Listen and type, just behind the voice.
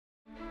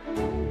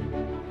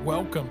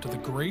Welcome to the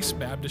Grace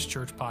Baptist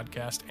Church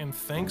podcast, and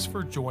thanks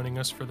for joining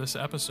us for this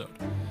episode.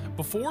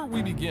 Before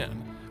we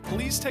begin,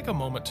 please take a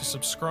moment to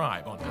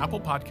subscribe on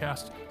Apple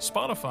Podcasts,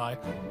 Spotify,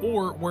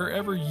 or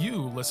wherever you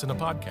listen to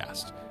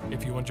podcasts.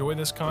 If you enjoy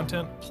this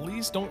content,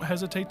 please don't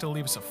hesitate to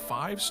leave us a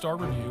 5-star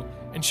review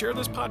and share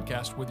this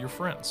podcast with your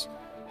friends.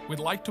 We'd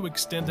like to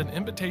extend an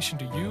invitation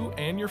to you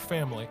and your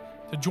family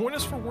to join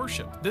us for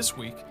worship this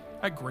week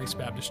at Grace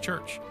Baptist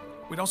Church.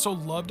 We'd also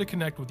love to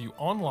connect with you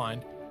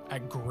online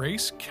at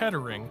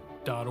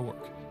gracekettering.org.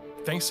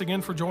 Thanks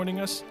again for joining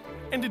us,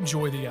 and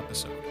enjoy the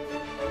episode.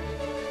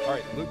 All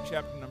right, Luke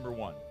chapter number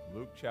 1.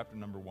 Luke chapter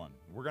number 1.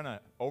 We're going to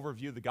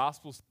overview the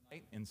Gospels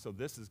tonight, and so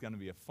this is going to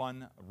be a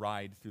fun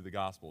ride through the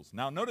Gospels.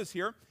 Now, notice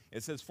here,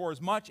 it says, "For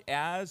as much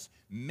as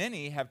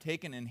many have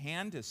taken in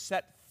hand to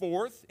set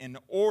forth in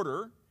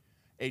order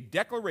a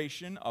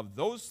declaration of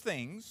those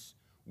things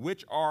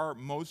which are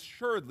most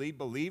assuredly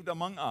believed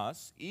among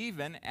us,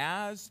 even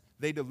as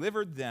they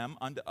delivered them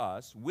unto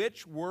us,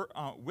 which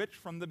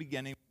from the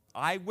beginning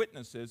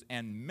eyewitnesses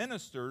and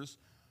ministers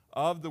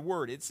of the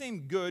word. It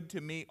seemed good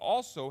to me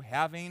also,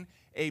 having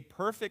a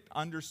perfect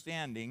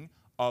understanding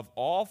of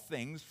all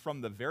things from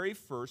the very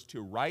first,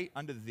 to write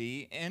unto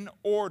thee in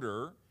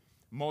order,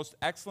 most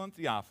excellent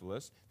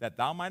Theophilus, that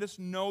thou mightest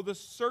know the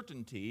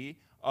certainty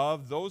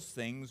of those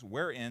things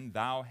wherein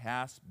thou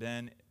hast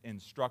been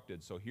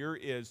instructed." So here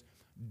is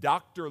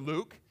Dr.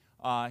 Luke.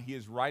 He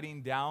is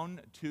writing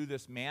down to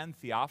this man,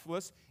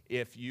 Theophilus.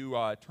 If you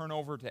turn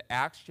over to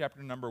Acts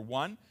chapter number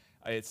 1,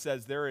 it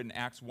says there in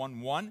Acts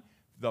 1:1,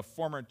 "The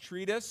former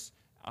treatise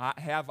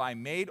have I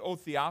made, O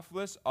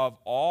Theophilus, of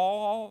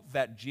all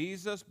that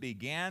Jesus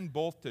began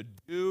both to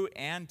do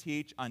and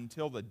teach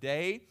until the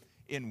day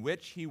in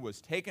which he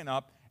was taken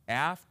up,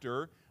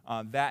 after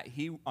that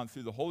he,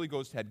 through the Holy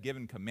Ghost, had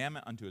given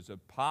commandment unto his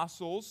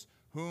apostles,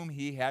 whom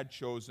he had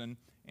chosen,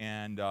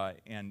 and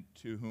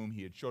to whom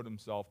he had showed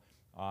himself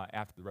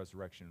after the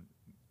resurrection."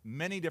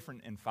 Many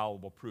different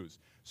infallible proofs.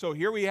 So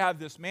here we have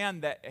this man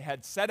that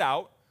had set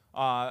out,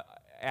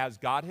 as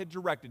God had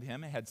directed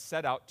him, had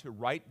set out to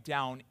write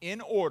down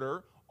in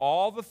order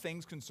all the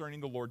things concerning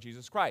the Lord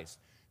Jesus Christ.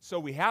 So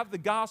we have the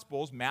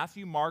Gospels,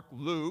 Matthew, Mark,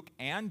 Luke,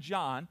 and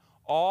John,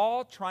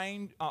 all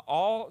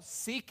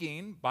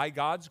seeking by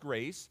God's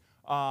grace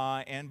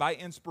and by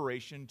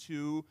inspiration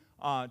to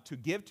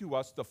give to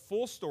us the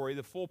full story,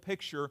 the full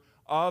picture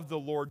of the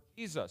Lord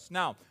Jesus.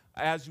 Now,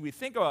 as we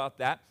think about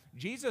that,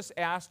 Jesus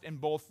asked in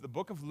both the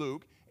book of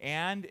Luke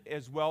and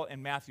as well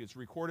in Matthew, it's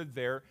recorded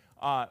there,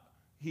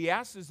 he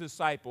asked his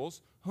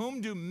disciples, "Whom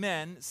do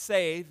men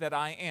say that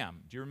I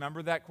am?" Do you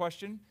remember that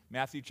question?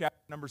 Matthew chapter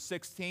number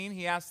 16,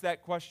 he asked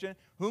that question.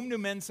 "Whom do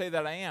men say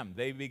that I am?"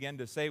 They begin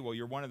to say, "Well,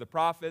 you're one of the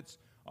prophets,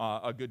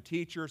 a good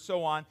teacher,"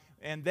 so on.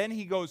 And then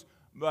he goes,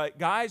 "But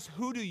guys,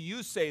 who do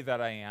you say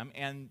that I am?"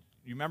 And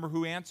you remember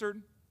who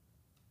answered?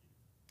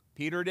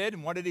 Peter did.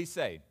 And what did he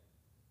say?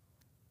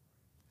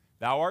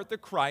 "Thou art the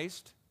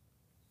Christ,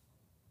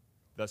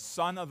 the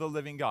Son of the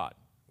living God."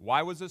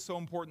 Why was it so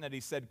important that he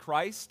said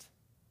Christ?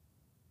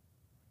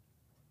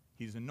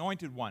 He's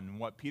anointed one. And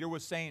what Peter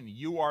was saying,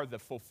 you are the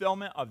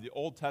fulfillment of the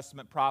Old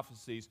Testament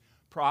prophecies,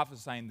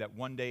 prophesying that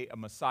one day a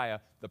Messiah,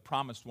 the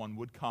promised one,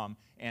 would come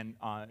and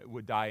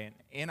would die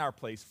in our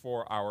place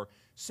for our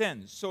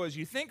sins. So as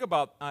you think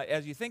about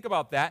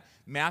that,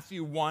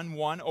 Matthew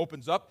 1:1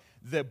 opens up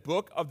the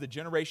book of the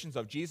generations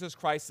of Jesus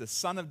Christ, the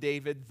son of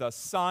David, the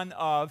son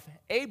of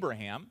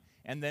Abraham,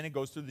 and then it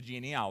goes through the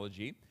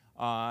genealogy.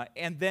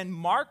 And then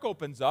Mark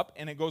opens up,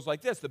 and it goes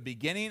like this: the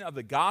beginning of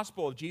the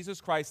gospel of Jesus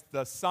Christ,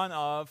 the Son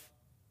of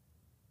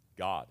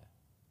God.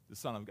 The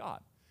Son of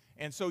God.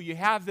 And so you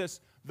have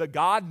the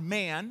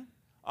God-man,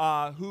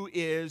 who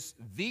is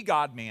the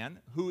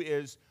God-man, who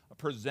is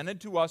presented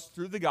to us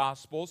through the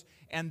Gospels,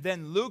 and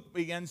then Luke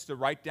begins to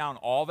write down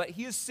all that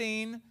he has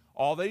seen,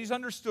 all that he's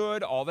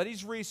understood, all that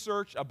he's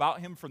researched about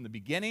him from the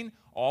beginning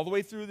all the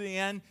way through the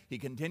end. He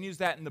continues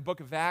that in the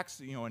book of Acts,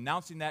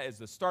 announcing that as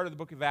the start of the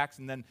book of Acts,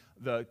 and then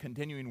the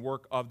continuing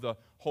work of the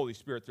Holy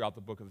Spirit throughout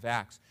the book of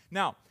Acts.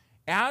 Now,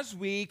 as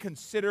we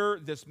consider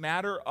this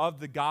matter of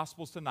the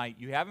Gospels tonight,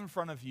 you have in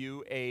front of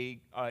you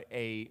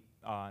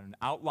an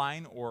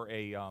outline or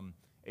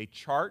a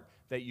chart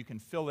that you can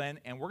fill in,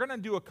 and we're going to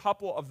do a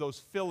couple of those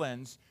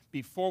fill-ins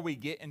before we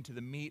get into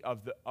the meat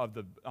of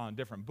the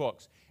different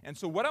books. And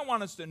so what I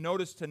want us to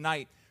notice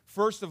tonight,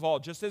 first of all,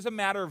 just as a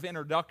matter of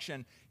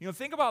introduction,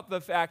 think about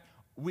the fact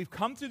we've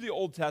come through the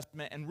Old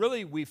Testament, and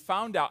really we've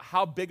found out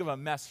how big of a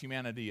mess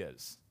humanity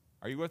is.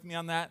 Are you with me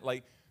on that?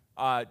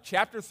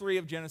 Chapter 3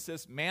 of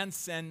Genesis, man's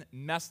sin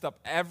messed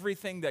up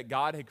everything that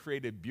God had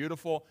created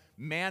beautiful.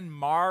 Man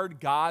marred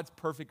God's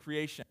perfect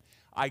creation.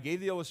 I gave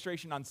the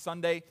illustration on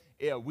Sunday.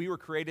 We were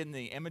created in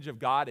the image of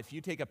God. If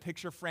you take a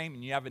picture frame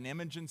and you have an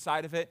image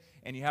inside of it,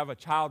 and you have a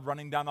child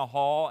running down the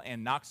hall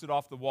and knocks it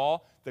off the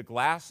wall, the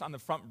glass on the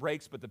front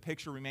breaks, but the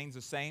picture remains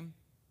the same.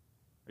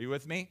 Are you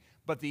with me?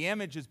 But the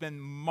image has been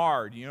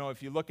marred.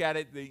 If you look at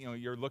it,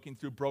 you're looking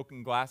through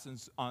broken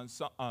glasses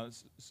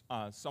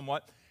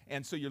somewhat.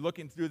 and so you're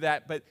looking through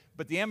that, but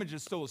the image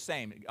is still the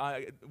same.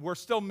 We're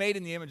still made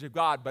in the image of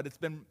God, but it's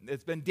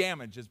been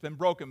damaged, it's been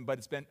broken,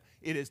 but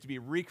it is to be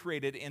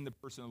recreated in the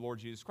person of the Lord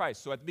Jesus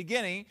Christ. So at the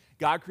beginning,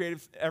 God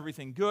created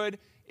everything good.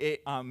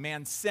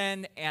 Man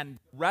sinned, and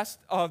the rest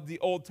of the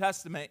Old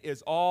Testament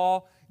is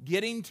all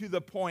getting to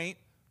the point,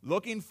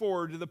 looking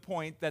forward to the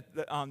point that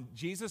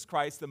Jesus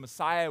Christ, the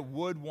Messiah,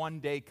 would one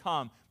day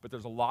come. But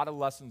there's a lot of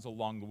lessons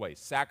along the way,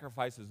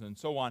 sacrifices and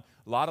so on,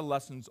 a lot of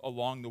lessons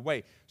along the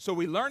way. So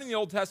we learn in the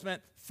Old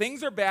Testament,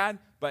 things are bad,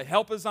 but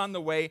help is on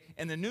the way.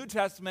 In the New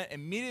Testament,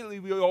 immediately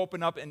we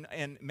open up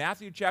in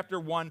Matthew chapter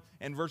 1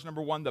 and verse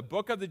number 1, the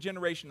book of the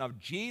generation of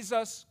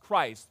Jesus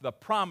Christ, the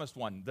promised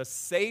one, the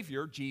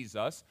Savior,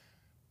 Jesus,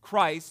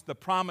 Christ, the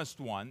promised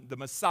one, the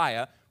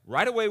Messiah.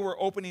 Right away, we're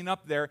opening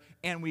up there,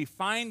 and we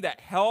find that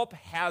help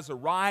has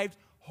arrived.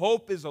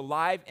 Hope is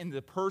alive in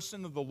the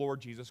person of the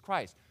Lord Jesus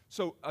Christ.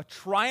 So a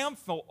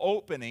triumphal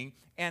opening,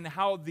 and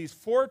how these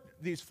four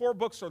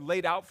books are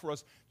laid out for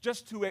us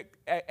just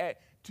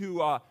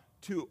to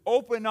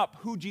open up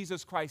who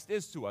Jesus Christ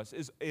is to us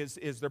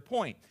is their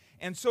point.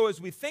 And so as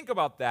we think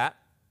about that,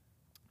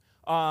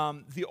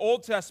 the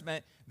Old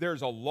Testament,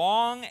 there's a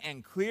long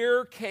and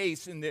clear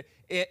case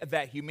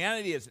that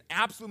humanity is an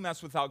absolute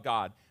mess without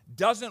God,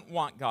 doesn't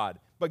want God,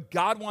 but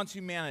God wants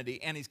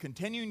humanity, and he's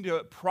continuing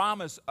to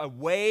promise a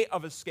way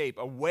of escape,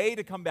 a way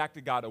to come back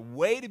to God, a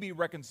way to be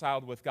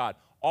reconciled with God.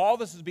 All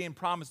this is being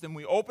promised, and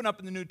we open up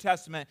in the New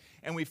Testament,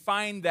 and we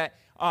find that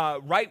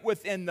right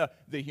within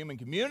the human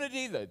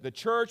community, the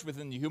church,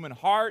 within the human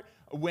heart,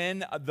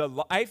 when the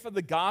life of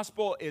the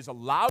gospel is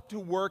allowed to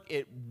work,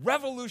 it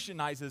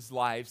revolutionizes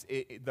lives.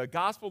 The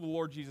gospel of the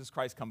Lord Jesus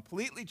Christ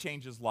completely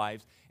changes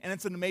lives, and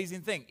it's an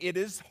amazing thing. It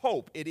is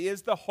hope. It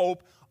is the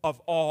hope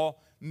of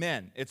all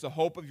men. It's a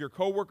hope of your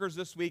coworkers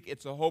this week.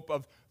 It's a hope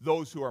of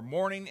those who are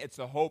mourning. It's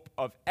a hope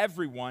of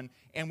everyone,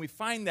 and we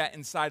find that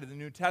inside of the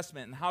New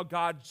Testament, and how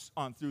God,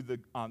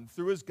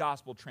 through his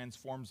gospel,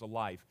 transforms a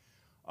life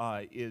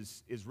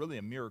is really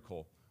a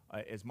miracle.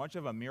 As much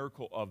of a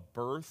miracle of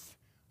birth,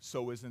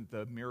 so isn't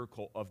the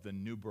miracle of the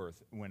new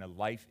birth, when a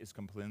life is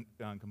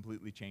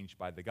completely changed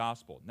by the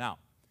gospel. Now,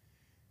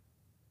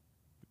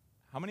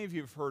 how many of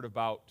you have heard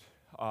about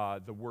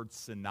the word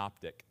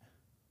synoptic?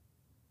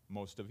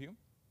 Most of you.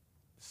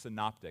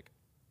 Synoptic.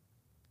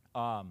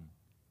 How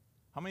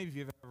many of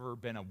you have ever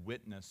been a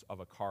witness of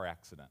a car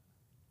accident?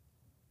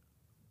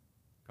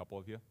 A couple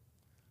of you.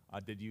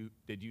 Did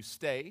you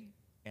stay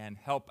and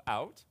help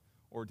out,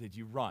 or did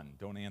you run?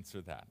 Don't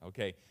answer that.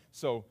 Okay.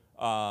 So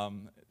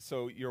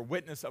you're a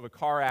witness of a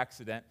car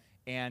accident,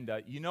 and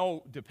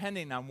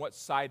depending on what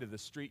side of the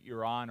street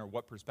you're on or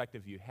what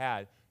perspective you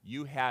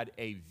had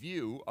a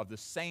view of the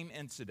same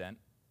incident,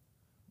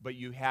 but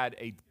you had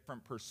a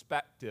different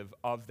perspective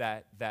of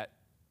that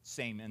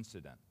same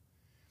incident.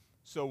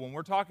 So when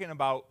we're talking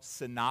about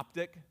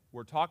synoptic,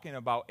 we're talking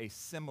about a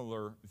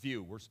similar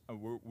view.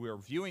 We're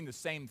viewing the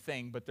same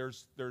thing, but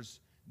there's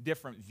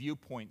different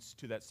viewpoints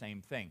to that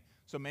same thing.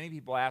 So many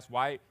people ask,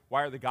 why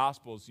are the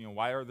Gospels,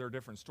 why are there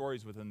different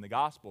stories within the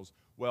Gospels?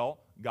 Well,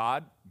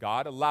 God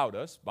allowed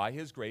us, by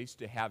his grace,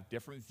 to have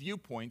different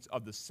viewpoints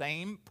of the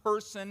same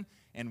person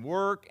and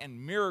work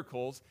and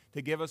miracles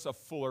to give us a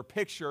fuller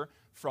picture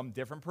from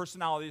different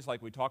personalities,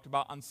 like we talked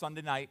about on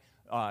Sunday night.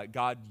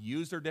 God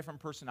used their different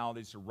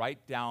personalities to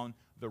write down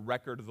the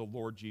record of the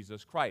Lord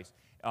Jesus Christ.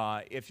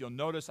 If you'll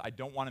notice, I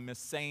don't want to miss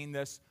saying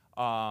this,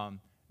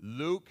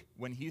 Luke,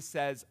 when he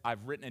says,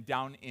 I've written it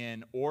down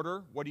in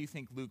order, what do you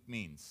think Luke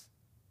means?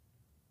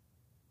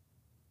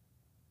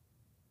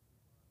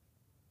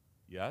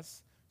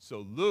 Yes?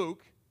 So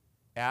Luke,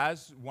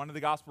 as one of the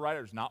gospel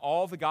writers, not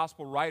all the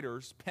gospel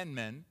writers,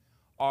 penmen,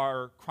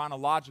 are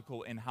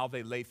chronological in how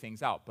they lay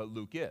things out, but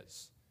Luke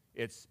is.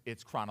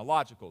 It's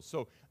chronological.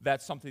 So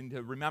that's something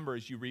to remember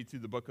as you read through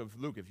the book of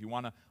Luke. If you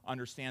want to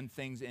understand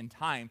things in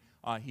time,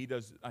 he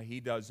does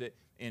it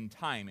in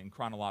time, in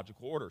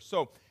chronological order.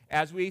 So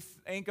as we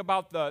think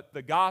about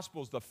the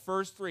Gospels, the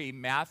first three,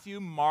 Matthew,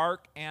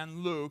 Mark, and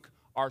Luke,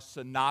 are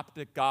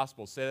synoptic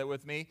Gospels. Say that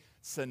with me.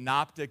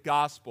 Synoptic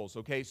Gospels.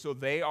 Okay, so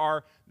they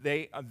are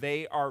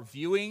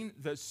viewing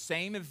the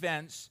same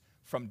events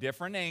from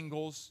different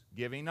angles,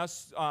 giving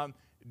us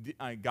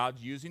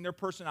God's using their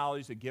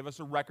personalities to give us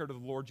a record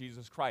of the Lord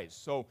Jesus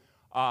Christ. So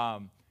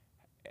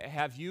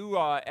have you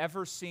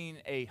ever seen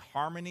a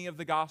harmony of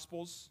the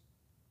Gospels?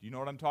 Do you know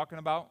what I'm talking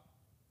about?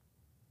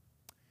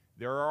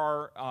 There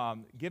are,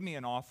 give me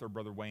an author,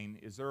 Brother Wayne.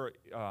 Is there,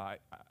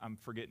 I'm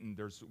forgetting,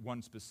 there's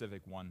one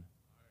specific one.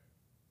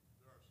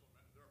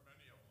 There are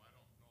many of them, I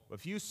don't know.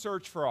 If you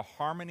search for a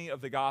harmony of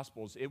the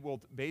Gospels, it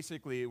will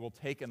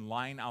take and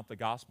line out the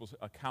Gospels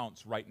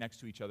accounts right next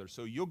to each other.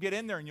 So you'll get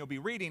in there and you'll be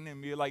reading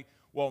and be like,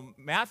 well,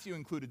 Matthew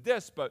included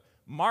this, but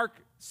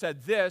Mark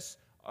said this.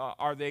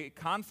 Are they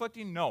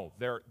conflicting? No.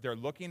 They're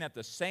looking at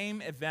the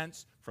same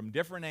events from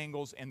different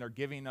angles, and they're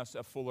giving us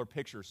a fuller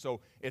picture. So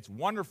it's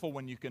wonderful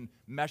when you can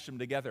mesh them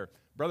together.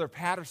 Brother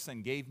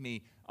Patterson gave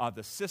me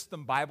the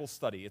System Bible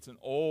Study. It's an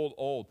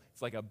old,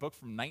 it's like a book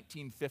from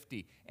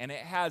 1950, and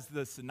it has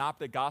the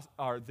synoptic gospel,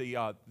 or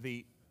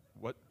the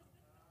what?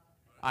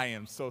 I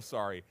am so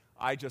sorry.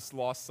 I just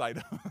lost sight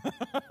of.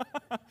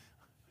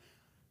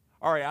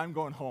 All right, I'm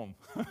going home.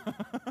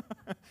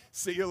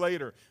 See you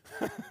later.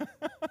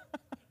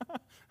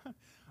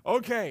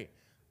 Okay,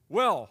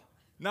 well,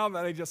 now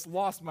that I just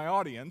lost my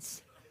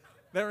audience,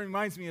 that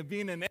reminds me of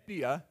being in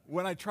India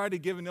when I tried to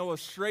give an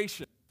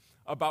illustration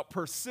about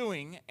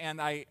pursuing,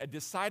 and I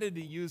decided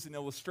to use an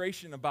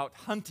illustration about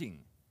hunting.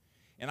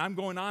 And I'm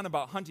going on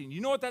about hunting. You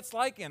know what that's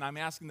like? And I'm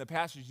asking the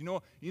pastors, you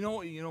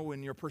know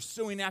when you're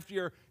pursuing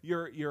after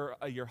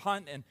your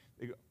hunt, and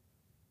they go,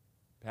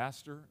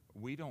 Pastor,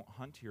 we don't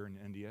hunt here in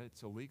India.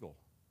 It's illegal.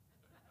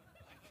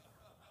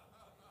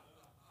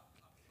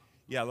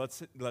 Yeah,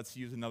 let's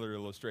use another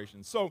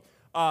illustration. So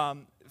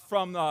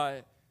from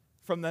the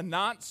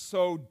not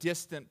so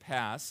distant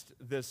past,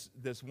 this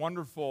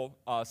wonderful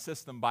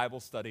system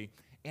Bible study,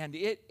 and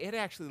it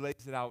actually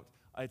lays it out.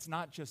 It's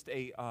not just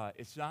a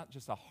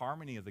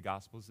harmony of the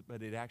Gospels,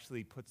 but it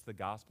actually puts the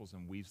Gospels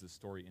and weaves the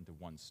story into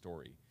one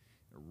story.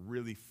 A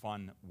really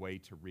fun way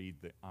to read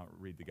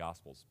the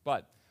Gospels.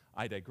 But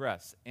I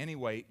digress.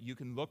 Anyway, you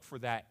can look for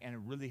that, and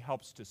it really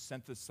helps to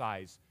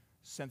synthesize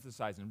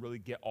and really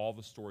get all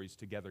the stories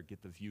together,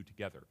 get the view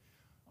together.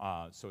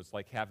 So it's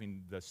like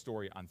having the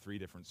story on 3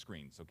 different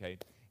screens, okay?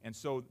 And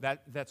so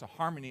that's a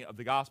harmony of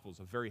the Gospels,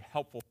 a very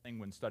helpful thing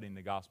when studying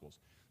the Gospels.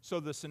 So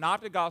the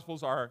Synoptic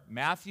Gospels are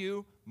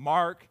Matthew,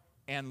 Mark,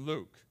 and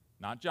Luke.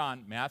 Not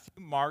John, Matthew,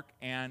 Mark,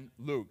 and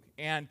Luke.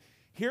 And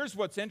here's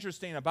what's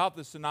interesting about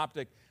the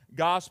Synoptic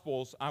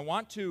Gospels.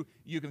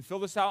 You can fill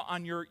this out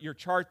on your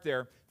chart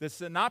there. The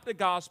Synoptic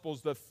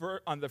Gospels,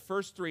 on the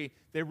first 3,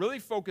 they really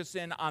focus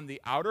in on the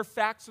outer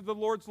facts of the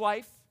Lord's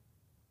life,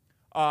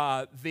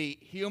 the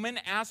human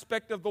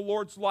aspect of the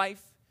Lord's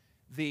life,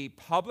 the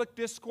public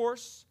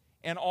discourse,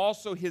 and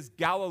also his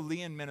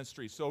Galilean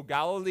ministry. So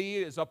Galilee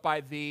is up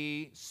by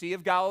the Sea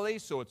of Galilee,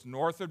 so it's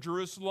north of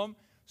Jerusalem.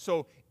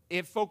 So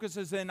it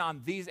focuses in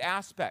on these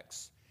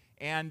aspects.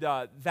 And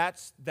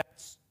that's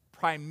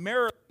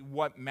primarily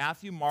what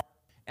Matthew, Mark,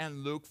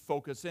 and Luke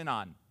focus in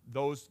on,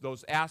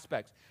 those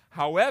aspects.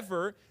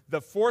 However,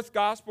 the 4th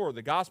gospel, or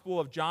the Gospel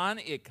of John,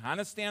 it kind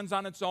of stands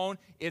on its own.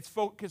 It's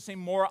focusing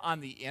more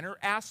on the inner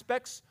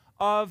aspects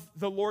of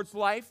the Lord's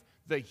life,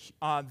 the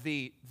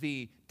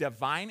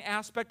divine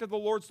aspect of the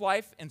Lord's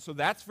life, and so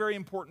that's very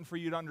important for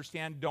you to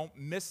understand. Don't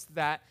miss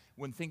that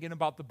when thinking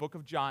about the book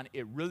of John.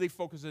 It really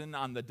focuses in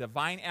on the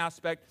divine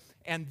aspect,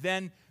 and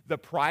then the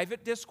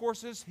private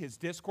discourses, his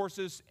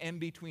discourses in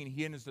between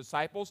he and his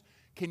disciples.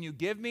 Can you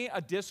give me a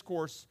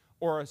discourse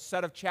or a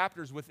set of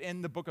chapters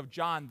within the book of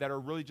John that are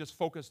really just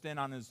focused in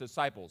on his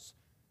disciples?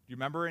 Do you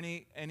remember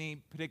any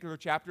particular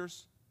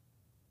chapters?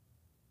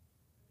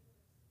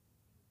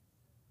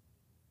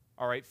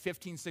 All right,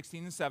 15,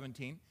 16, and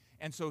 17.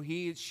 And so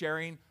he is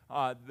sharing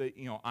I'm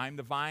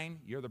the vine,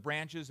 you're the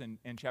branches, in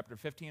chapter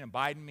 15,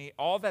 abide in me.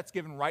 All that's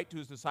given right to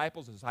his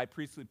disciples, his high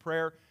priestly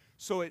prayer.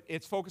 So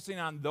it's focusing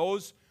on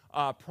those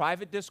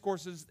private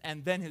discourses,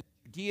 and then his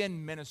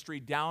Judean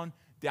ministry down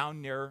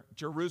near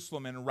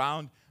Jerusalem and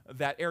around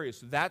that area.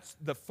 So that's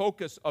the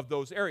focus of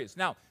those areas.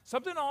 Now,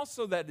 something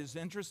also that is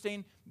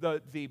interesting,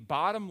 the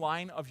bottom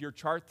line of your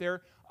chart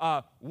there,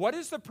 what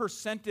is the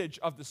percentage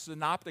of the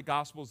Synoptic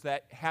Gospels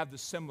that have the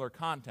similar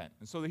content?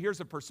 And so here's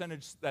a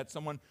percentage that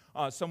someone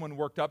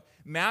worked up.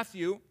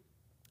 Matthew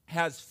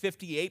has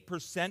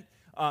 58%.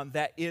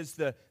 That is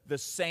the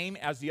same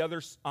as the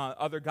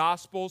other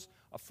Gospels.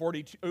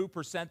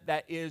 42%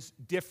 that is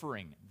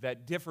differing,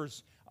 that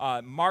differs.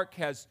 Mark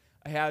has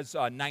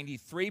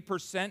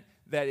 93%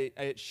 that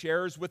it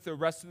shares with the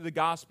rest of the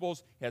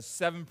Gospels. It has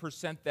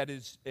 7% that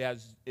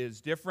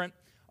is different.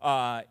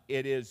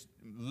 It is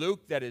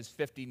Luke that is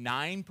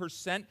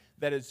 59%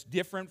 that is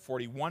different,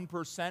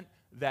 41%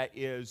 that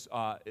is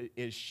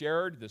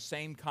shared, the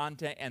same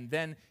content. And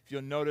then if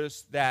you'll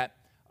notice that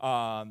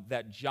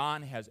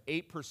John has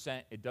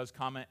 8%, it does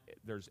comment,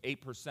 there's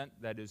 8%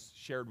 that is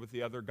shared with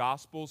the other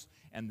Gospels,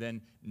 and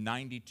then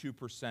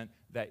 92%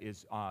 that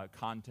is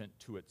content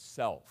to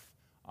itself.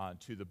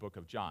 To the book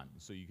of John.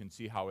 So you can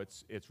see how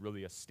it's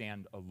really a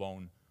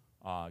standalone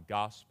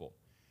gospel.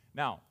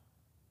 Now,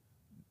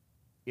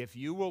 if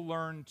you will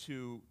learn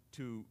to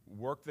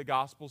work the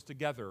Gospels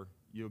together,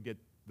 you'll get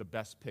the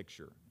best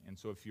picture. And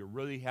so if you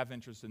really have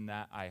interest in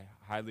that, I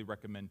highly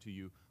recommend to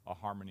you a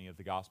harmony of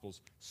the Gospels.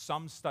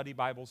 Some study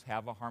Bibles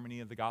have a harmony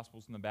of the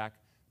Gospels in the back.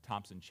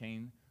 Thompson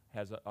Chain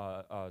has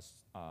a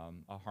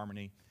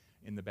harmony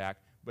in the back,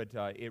 but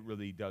it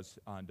really does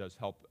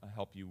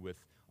help you with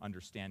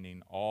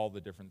understanding all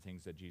the different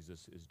things that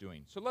Jesus is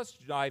doing. So let's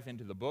dive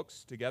into the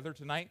books together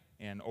tonight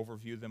and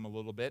overview them a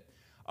little bit.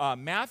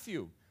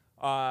 Matthew,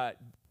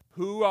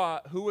 who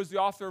was the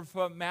author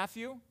of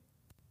Matthew?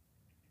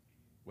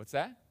 What's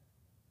that?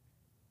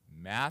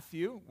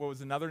 Matthew. What was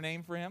another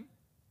name for him?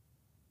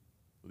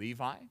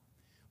 Levi.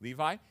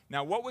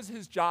 Now, what was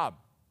his job?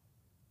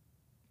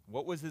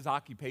 What was his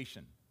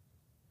occupation?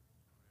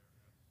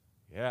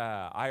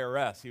 Yeah,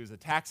 IRS. He was a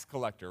tax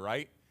collector,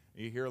 right?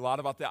 You hear a lot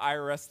about the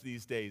IRS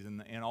these days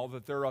and all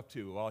that they're up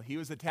to. Well, he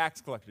was a tax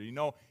collector. You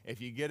know,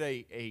 if you get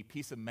a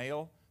piece of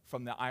mail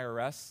from the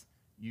IRS,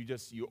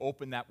 you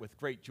open that with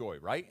great joy,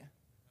 right?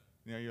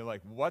 You know, you're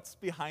like, what's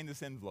behind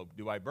this envelope?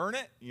 Do I burn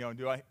it?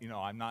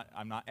 I'm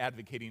not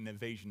advocating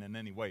evasion in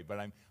any way, but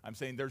I'm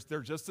saying there's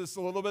just this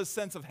little bit of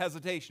sense of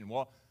hesitation.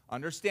 Well,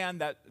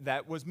 understand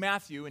that was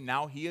Matthew, and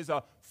now he is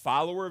a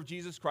follower of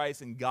Jesus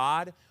Christ, and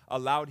God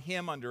allowed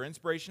him under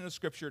inspiration of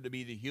Scripture to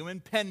be the human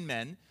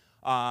penman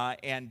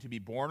and to be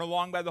borne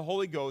along by the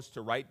Holy Ghost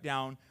to write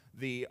down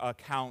the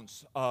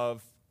accounts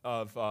of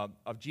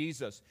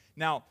Jesus.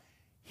 Now,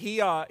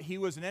 he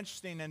was an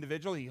interesting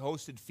individual. He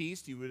hosted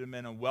feasts. He would have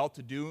been a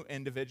well-to-do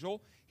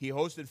individual. He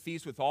hosted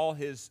feasts with all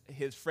his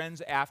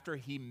friends after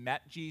he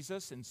met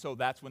Jesus, and so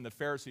that's when the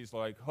Pharisees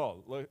were like,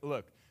 oh,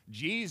 look,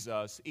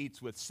 Jesus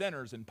eats with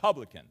sinners and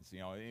publicans,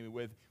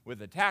 with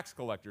the tax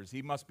collectors.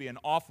 He must be an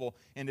awful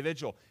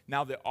individual.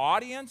 Now, the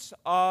audience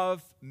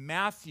of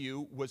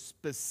Matthew was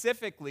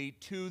specifically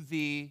to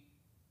the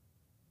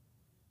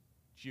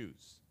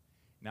Jews.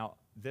 Now,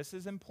 this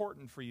is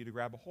important for you to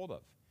grab a hold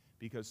of,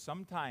 because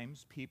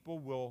sometimes people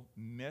will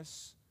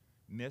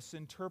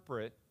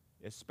misinterpret,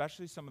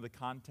 especially some of the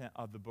content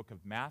of the book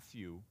of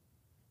Matthew,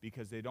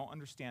 because they don't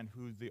understand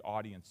who the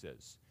audience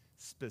is.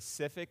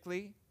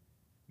 Specifically,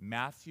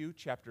 Matthew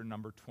chapter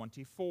number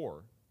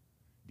 24,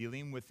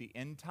 dealing with the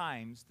end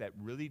times, that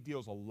really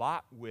deals a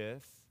lot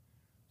with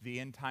the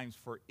end times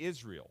for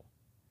Israel.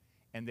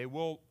 And they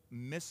will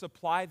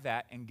misapply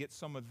that and get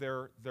some of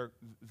their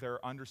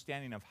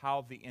understanding of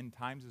how the end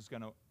times is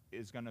going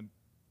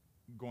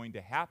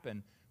to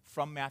happen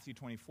from Matthew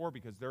 24,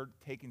 because they're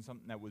taking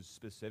something that was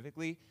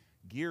specifically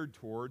geared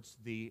towards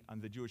the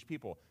Jewish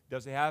people.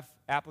 Does it have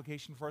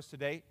application for us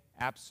today?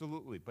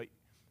 Absolutely. But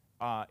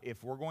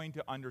if we're going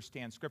to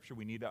understand Scripture,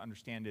 we need to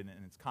understand it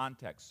in its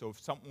context. So if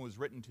something was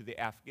written to the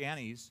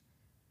Afghanis,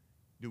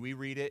 do we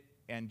read it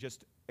and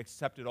just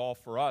accept it all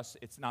for us?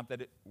 It's not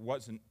that it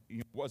wasn't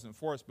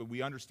for us, but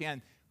we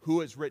understand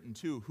who it's written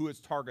to, who its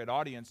target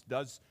audience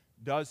does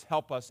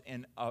help us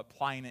in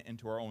applying it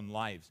into our own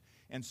lives.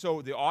 And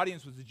so the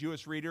audience was the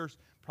Jewish readers,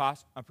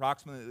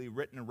 approximately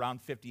written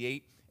around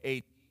 58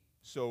 AD,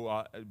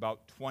 so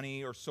about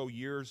 20 or so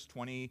years,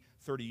 20,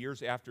 30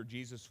 years after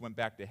Jesus went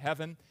back to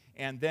heaven.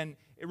 And then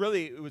it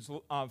was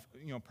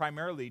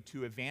primarily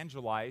to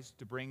evangelize,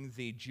 to bring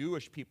the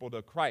Jewish people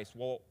to Christ.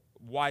 Well,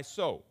 why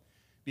so?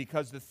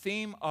 Because the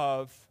theme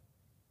of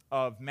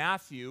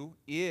Matthew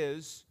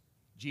is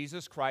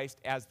Jesus Christ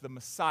as the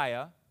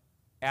Messiah,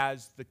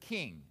 as the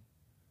King.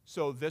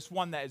 So this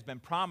one that has been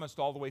promised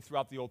all the way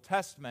throughout the Old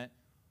Testament,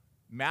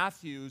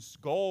 Matthew's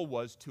goal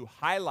was to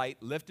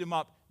highlight, lift him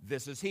up.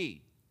 This is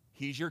he.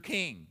 He's your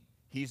King.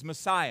 He's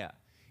Messiah.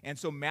 And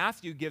so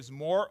Matthew gives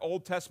more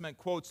Old Testament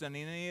quotes than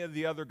any of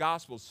the other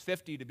Gospels,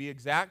 50 to be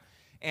exact,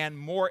 and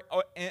more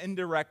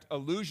indirect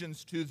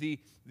allusions to the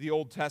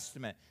Old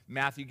Testament.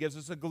 Matthew gives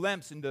us a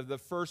glimpse into the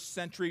first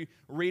century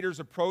readers'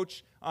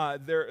 approach,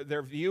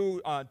 their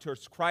view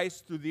towards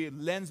Christ through the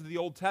lens of the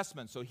Old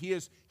Testament. So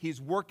he's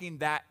working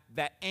that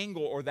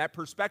angle or that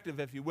perspective,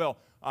 if you will.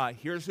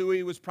 Here's who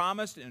he was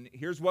promised, and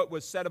here's what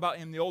was said about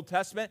him in the Old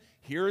Testament.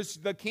 Here's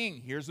the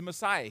King. Here's the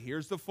Messiah.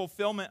 Here's the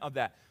fulfillment of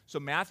that. So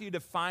Matthew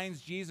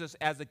defines Jesus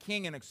as a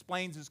king and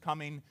explains his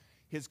coming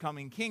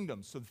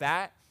kingdom. So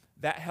that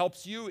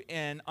helps you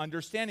in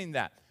understanding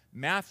that.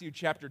 Matthew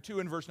chapter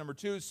 2 and verse number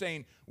 2 is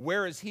saying,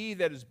 where is he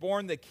that is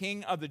born the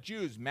King of the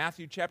Jews?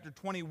 Matthew chapter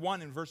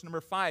 21 and verse number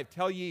 5,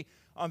 tell ye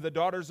on the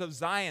daughters of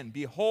Zion,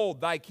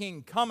 behold, thy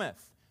king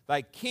cometh.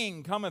 Thy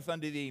king cometh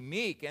unto thee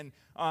meek and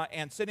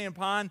sitting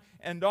upon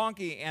a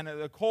donkey and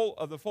the colt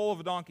of the foal of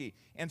a donkey.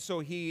 And so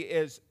he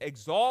is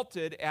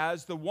exalted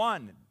as the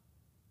one.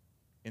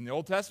 In the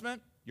Old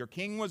Testament, your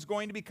king was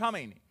going to be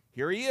coming.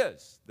 Here he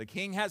is. The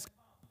king has come,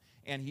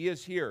 and he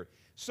is here.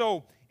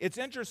 So it's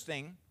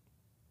interesting,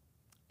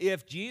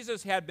 if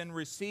Jesus had been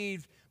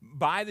received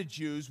by the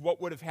Jews, what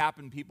would have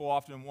happened? People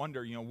often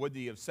wonder, would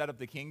he have set up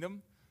the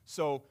kingdom?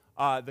 So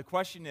the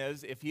question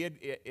is, if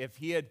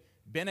he had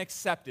been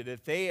accepted,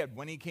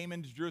 when he came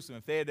into Jerusalem,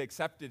 if they had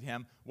accepted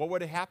him, what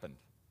would have happened?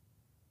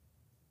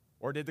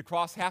 Or did the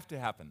cross have to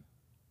happen?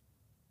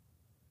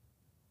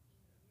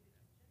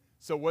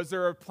 So was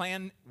there a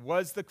plan?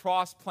 Was the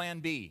cross plan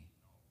B?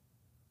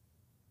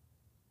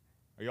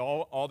 Are you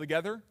all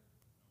together?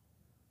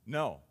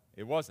 No,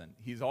 it wasn't.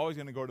 He's always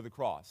going to go to the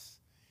cross.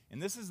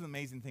 And this is the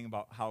amazing thing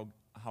about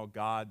how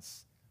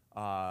God's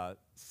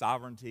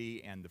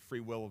sovereignty and the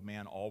free will of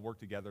man all work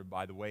together.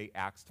 By the way,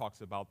 Acts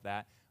talks about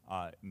that,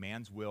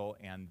 man's will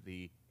and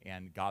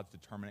God's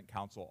determinate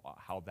counsel,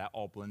 how that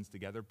all blends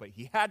together. But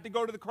he had to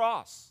go to the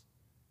cross.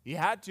 He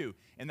had to.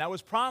 And that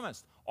was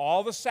promised.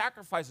 All the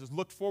sacrifices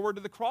looked forward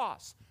to the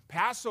cross.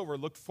 Passover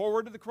looked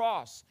forward to the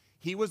cross.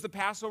 He was the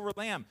Passover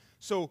lamb.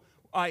 So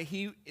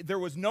there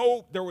was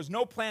no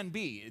plan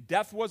B.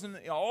 Death wasn't,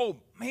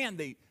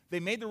 they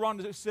made the wrong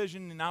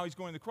decision and now he's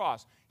going to the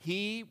cross.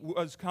 He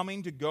was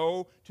coming to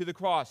go to the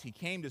cross. He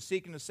came to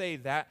seek and to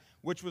save that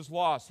which was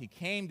lost. He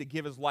came to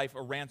give his life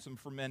a ransom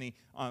for many,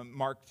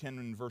 Mark 10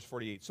 and verse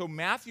 48. So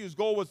Matthew's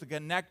goal was to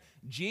connect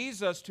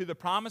Jesus to the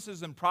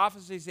promises and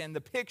prophecies and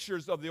the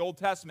pictures of the Old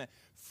Testament,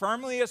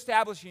 firmly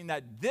establishing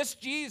that this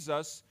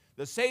Jesus,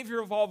 the Savior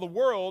of all the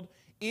world,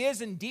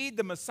 is indeed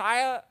the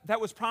Messiah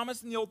that was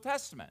promised in the Old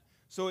Testament.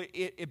 So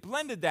it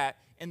blended that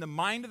in the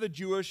mind of the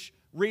Jewish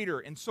reader.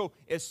 And so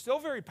it's still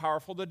very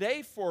powerful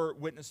today for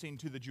witnessing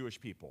to the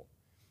Jewish people.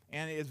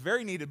 And it's a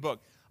very needed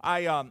book.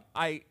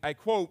 I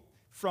quote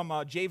from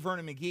J.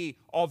 Vernon McGee,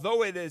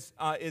 although it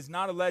is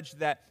not alleged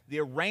that the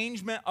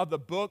arrangement of the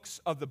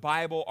books of the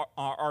Bible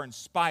are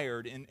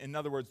inspired, in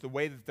other words, the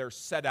way that they're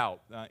set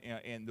out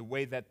and the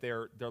way that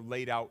they're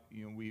laid out,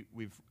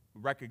 we've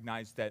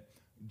recognized that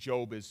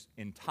Job is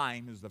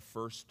the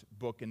first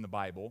book in the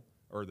Bible,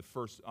 or the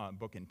first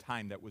book in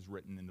time that was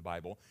written in the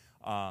Bible.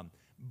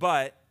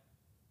 But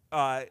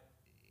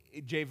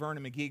J.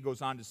 Vernon McGee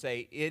goes on to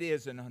say, it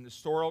is an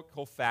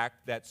historical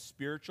fact that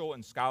spiritual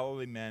and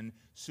scholarly men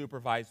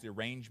supervise the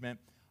arrangement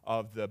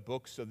of the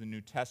books of the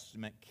New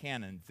Testament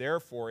canon.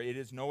 Therefore, it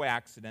is no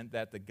accident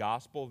that the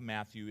Gospel of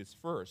Matthew is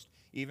first.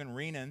 Even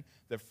Renan,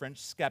 the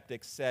French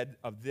skeptic, said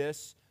of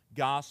this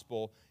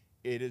Gospel,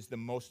 it is the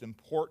most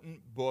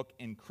important book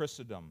in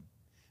Christendom,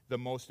 the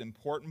most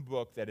important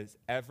book that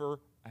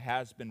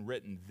has been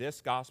written.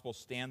 This Gospel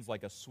stands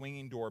like a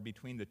swinging door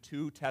between the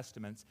two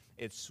Testaments.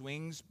 It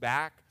swings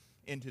back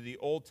into the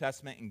Old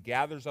Testament and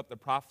gathers up the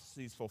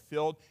prophecies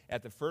fulfilled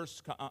at the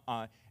first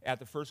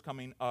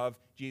coming of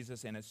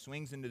Jesus, and it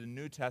swings into the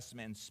New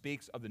Testament and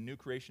speaks of the new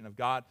creation of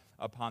God.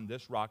 Upon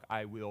this rock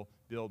I will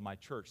build my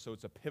church. So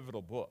it's a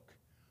pivotal book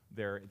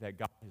there that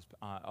God has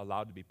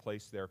allowed to be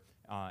placed there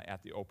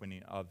at the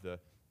opening of the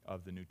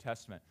New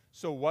Testament.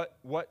 So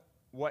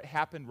what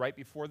happened right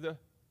before the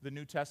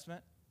New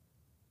Testament?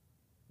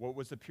 What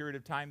was the period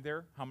of time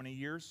there? How many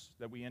years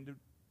that we ended?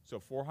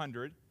 So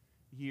 400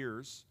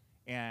 years.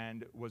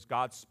 And was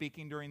God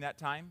speaking during that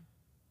time?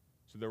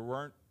 So there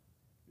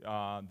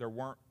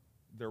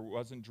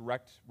wasn't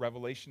direct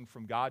revelation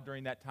from God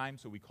during that time.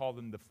 So we call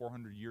them the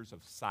 400 years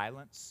of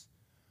silence,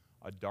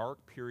 a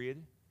dark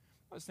period.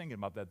 I was thinking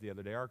about that the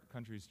other day. Our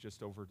country is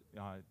just over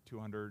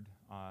 200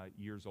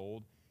 years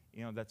old.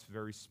 That's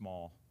very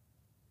small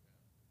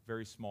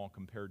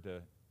compared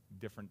to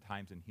different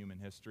times in human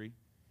history.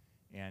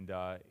 And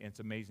it's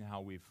amazing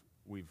how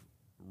we've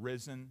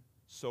risen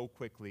so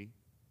quickly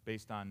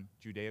based on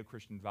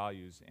Judeo-Christian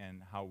values,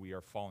 and how we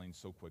are falling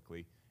so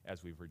quickly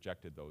as we've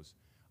rejected those.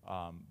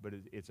 But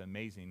it's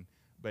amazing.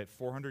 But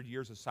 400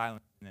 years of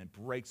silence, and it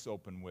breaks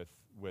open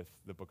with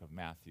the book of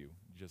Matthew,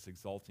 just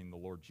exalting the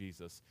Lord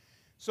Jesus.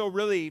 So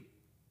really,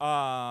 we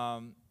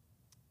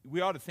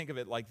ought to think of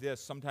it like this.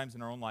 Sometimes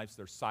in our own lives,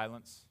 there's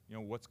silence.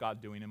 What's God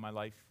doing in my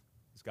life?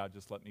 Does God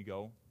just let me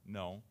go?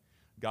 No.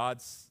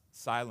 God's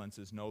silence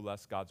is no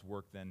less God's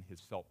work than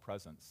his felt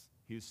presence.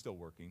 He is still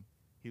working.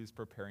 He was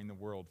preparing the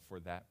world for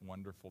that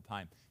wonderful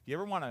time. If you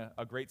ever want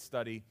a great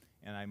study,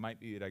 and I might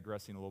be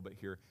digressing a little bit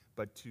here,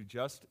 but to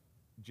just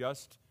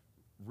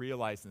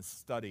realize and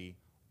study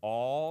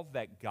all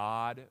that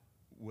God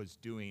was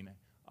doing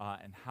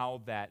and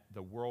how that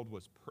the world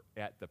was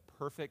at the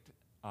perfect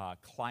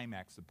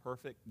climax, the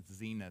perfect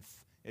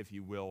zenith, if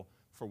you will,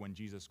 for when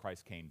Jesus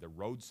Christ came. The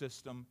road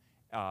system,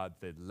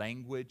 the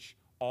language,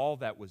 all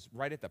that was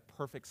right at the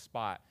perfect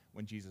spot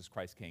when Jesus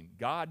Christ came.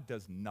 God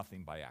does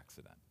nothing by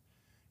accident.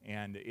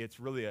 And it's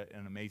really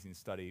an amazing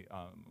study.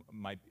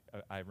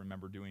 I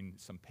remember doing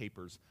some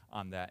papers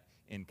on that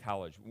in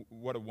college.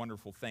 What a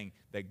wonderful thing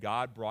that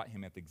God brought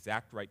him at the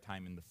exact right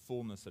time in the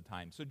fullness of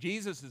time. So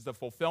Jesus is the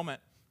fulfillment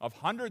of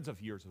hundreds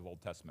of years of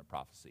Old Testament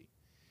prophecy.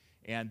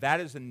 And that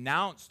is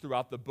announced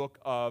throughout the book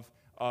of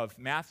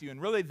Matthew.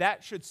 And really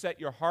that should set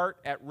your heart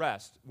at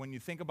rest when you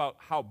think about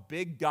how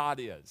big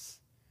God is.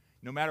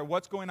 No matter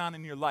what's going on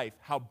in your life,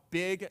 how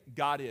big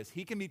God is.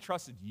 He can be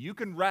trusted. You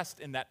can rest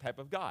in that type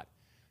of God.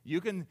 You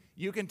can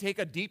take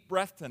a deep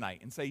breath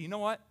tonight and say, you know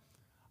what?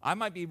 I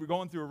might be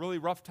going through a really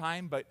rough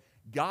time, but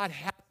God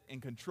has it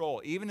in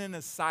control. Even in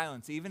the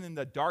silence, even in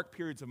the dark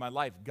periods of my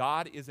life,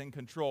 God is in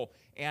control.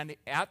 And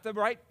at the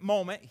right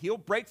moment, he'll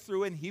break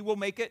through and he will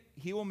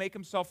make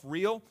himself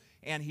real,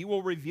 and he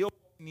will reveal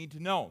what we need to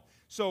know.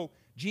 So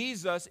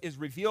Jesus is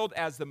revealed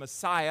as the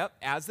Messiah,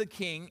 as the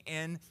King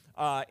in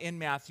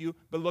Matthew.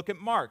 But look at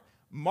Mark.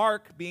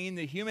 Mark, being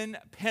the human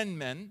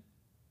penman,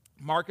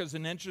 Mark is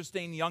an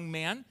interesting young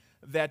man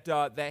that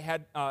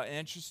had an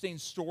interesting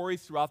story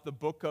throughout the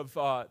book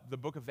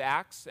of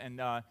Acts, and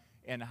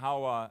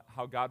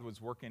how God was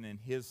working in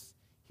his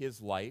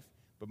life.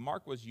 But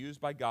Mark was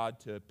used by God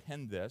to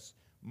pen this.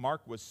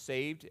 Mark was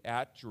saved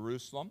at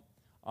Jerusalem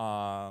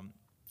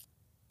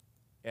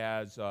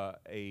at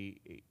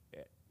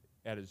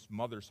his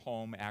mother's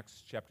home,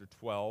 Acts chapter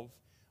 12.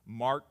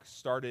 Mark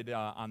started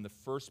on the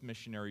first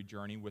missionary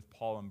journey with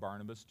Paul and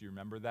Barnabas. Do you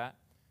remember that?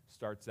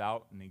 Starts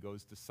out and he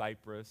goes to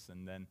Cyprus,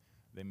 and then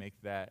they make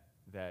that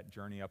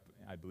journey up,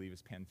 I believe,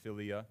 is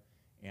Pamphylia,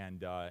 and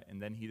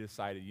then he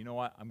decided, you know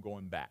what, I'm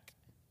going back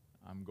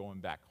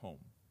home,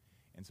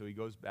 and so he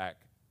goes back,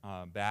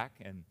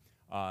 and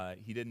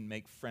he didn't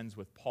make friends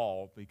with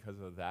Paul because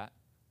of that.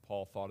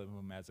 Paul thought of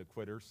him as a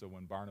quitter, so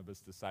when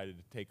Barnabas decided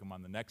to take him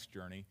on the next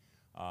journey,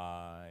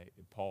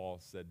 Paul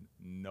said,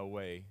 no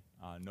way,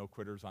 no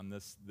quitters on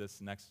this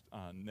next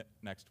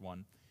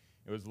one.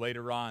 It was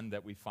later on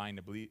that we find,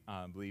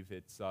 I believe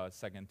it's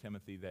 2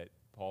 Timothy, that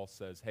Paul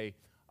says, hey,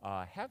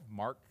 have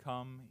Mark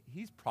come.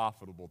 He's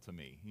profitable to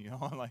me,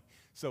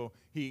 so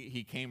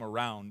he came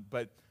around.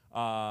 But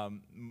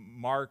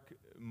Mark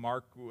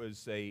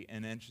was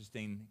an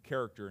interesting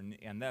character,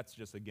 and that's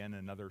just, again,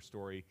 another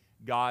story.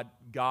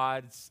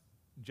 God's,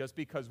 just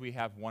because we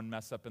have one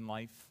mess up in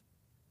life,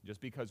 just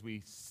because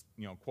we,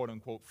 quote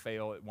unquote,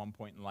 fail at one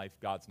point in life,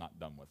 God's not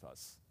done with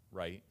us,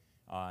 right?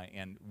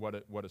 And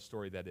what a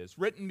story that is.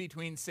 Written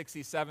between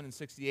 67 and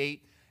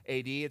 68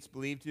 AD, it's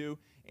believed to,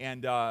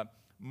 and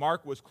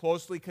Mark was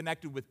closely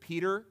connected with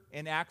Peter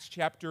in Acts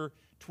chapter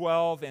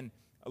 12, and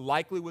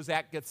likely was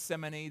at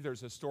Gethsemane.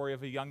 There's a story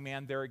of a young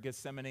man there at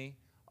Gethsemane.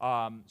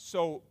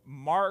 So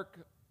Mark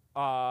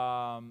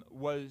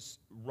was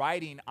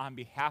writing on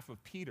behalf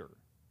of Peter.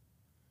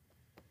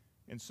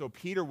 And so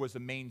Peter was the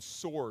main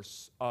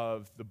source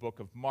of the book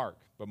of Mark,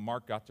 but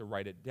Mark got to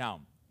write it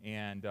down.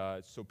 And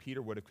so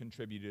Peter would have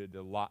contributed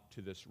a lot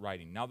to this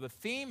writing. Now the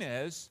theme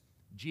is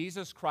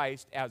Jesus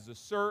Christ as the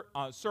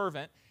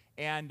servant.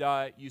 And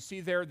you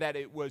see there that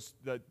it was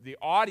the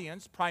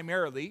audience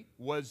primarily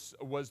was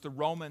the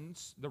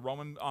Romans, the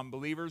Roman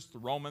believers, the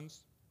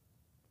Romans.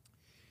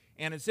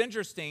 And it's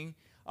interesting,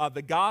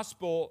 the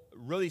gospel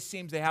really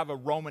seems to have a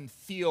Roman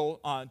feel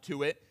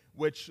to it,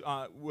 which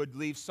would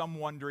leave some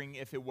wondering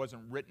if it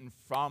wasn't written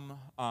from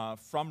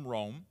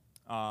Rome,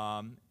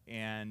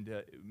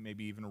 and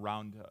maybe even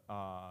around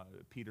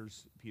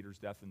Peter's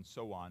death and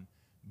so on.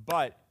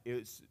 But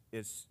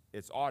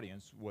its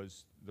audience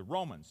was the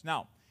Romans.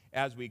 Now,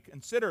 as we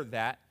consider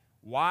that,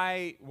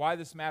 why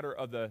this matter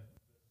of the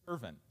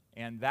servant?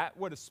 And that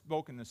would have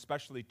spoken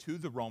especially to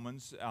the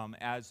Romans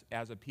as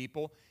a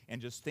people,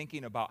 and just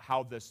thinking about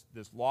how this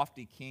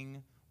lofty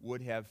king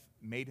would have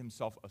made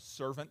himself a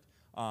servant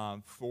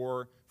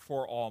for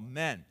all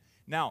men.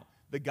 Now,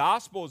 the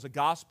gospel is a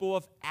gospel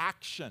of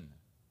action.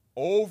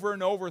 Over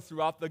and over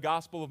throughout the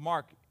Gospel of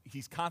Mark,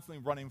 he's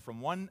constantly running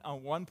from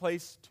one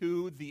place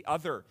to the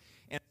other.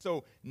 And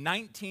so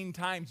 19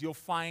 times you'll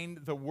find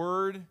the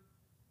word,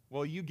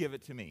 well, you give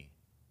it to me.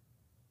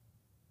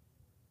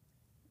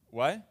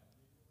 What?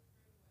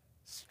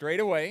 Straight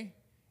away.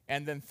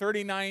 And then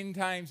 39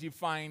 times you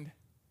find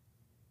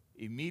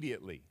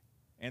immediately.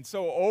 And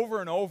so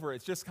over and over,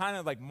 it's just kind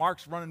of like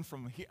Mark's running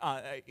from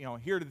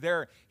here to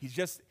there. He's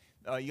just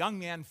a young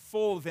man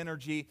full of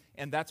energy,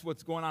 and that's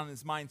what's going on in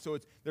his mind. So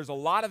there's a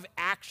lot of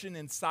action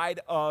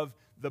inside of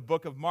the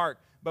book of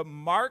Mark. But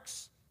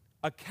Mark's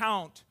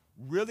account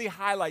really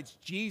highlights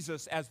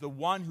Jesus as the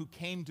one who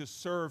came to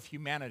serve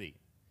humanity.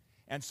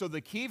 And so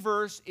the key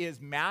verse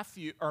is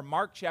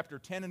Mark chapter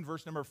 10 and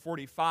verse number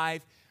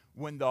 45,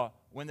 when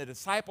the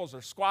disciples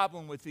are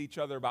squabbling with each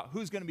other about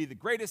who's going to be the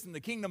greatest in the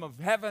kingdom of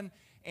heaven.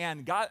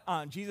 And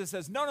Jesus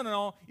says,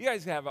 no, you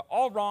guys have it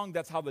all wrong.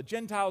 That's how the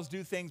Gentiles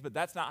do things, but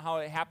that's not how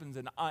it happens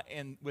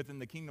within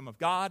the kingdom of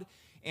God.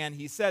 And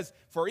he says,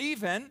 for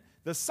even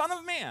the Son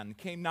of Man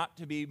came not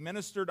to be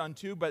ministered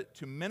unto, but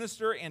to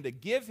minister and to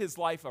give his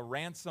life a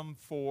ransom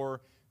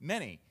for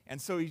many.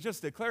 And so he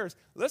just declares,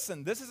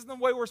 listen, this isn't the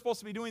way we're supposed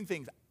to be doing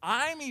things.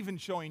 I'm even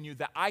showing you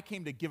that I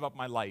came to give up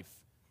my life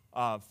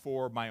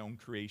for my own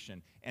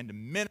creation and to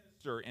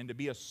minister and to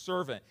be a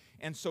servant.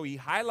 And so he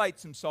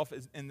highlights himself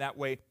in that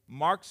way.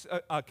 Mark's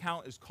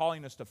account is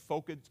calling us to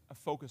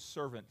focus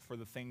servant for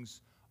the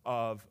things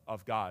of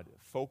God.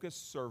 Focus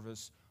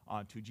service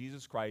to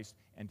Jesus Christ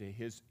and to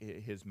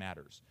his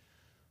matters.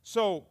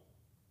 So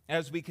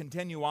as we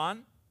continue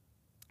on,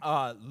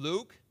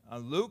 Luke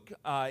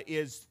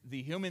is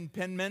the human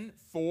penman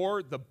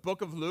for the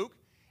book of Luke.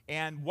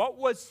 And what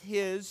was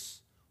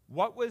his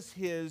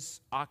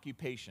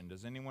occupation?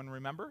 Does anyone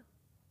remember?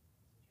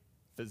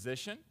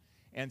 Physician.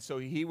 And so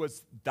he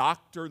was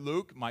Dr.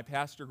 Luke. My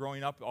pastor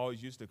growing up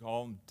always used to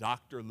call him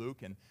Dr.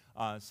 Luke, and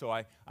so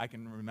I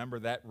can remember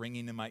that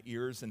ringing in my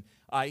ears. And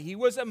he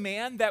was a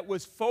man that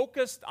was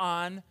focused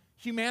on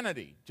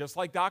humanity, just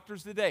like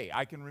doctors today.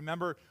 I can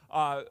remember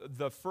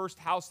the first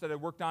house that I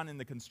worked on in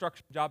the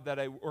construction job that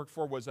I worked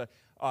for was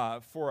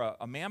for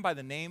a man by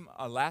the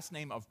last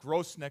name of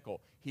Grossnickel.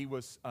 He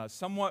was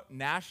somewhat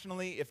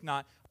nationally, if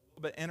not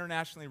but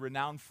internationally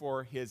renowned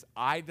for his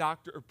eye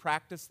doctor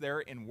practice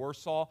there in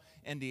Warsaw,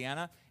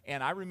 Indiana.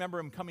 And I remember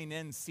him coming in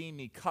and seeing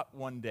me cut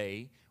one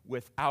day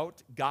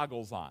without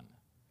goggles on.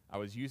 I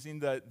was using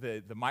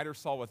the miter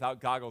saw without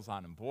goggles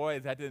on, and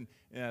boy, that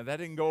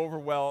didn't go over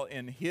well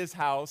in his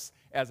house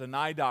as an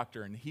eye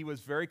doctor, and he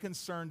was very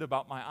concerned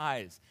about my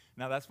eyes.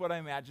 Now, that's what I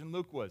imagine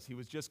Luke was. He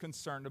was just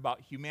concerned about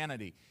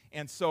humanity.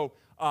 And so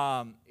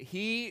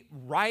he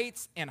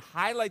writes and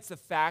highlights the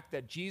fact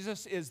that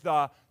Jesus is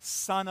the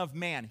Son of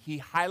Man. He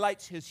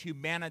highlights his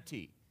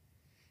humanity.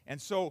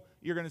 And so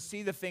you're going to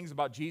see the things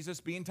about Jesus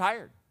being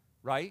tired,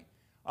 right?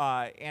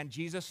 And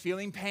Jesus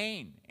feeling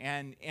pain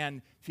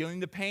and feeling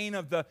the pain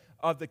of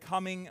the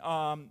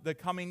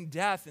coming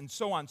death and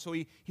so on. So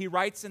he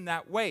writes in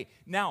that way.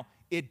 Now,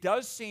 it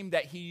does seem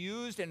that he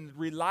used and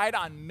relied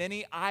on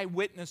many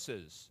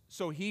eyewitnesses.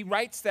 So he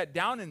writes that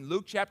down in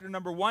Luke chapter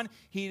number 1.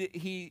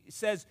 He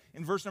says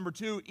in verse number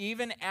 2,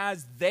 even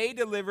as they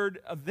delivered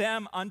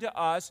them unto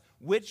us,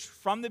 which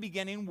from the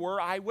beginning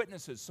were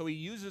eyewitnesses. So he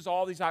uses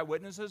all these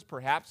eyewitnesses.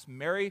 Perhaps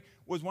Mary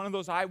was one of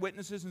those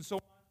eyewitnesses and so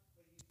on.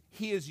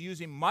 He is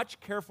using much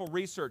careful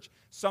research.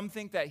 Some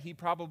think that he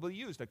probably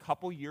used a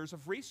couple years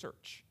of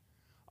research.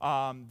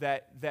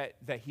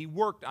 That he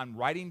worked on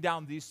writing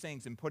down these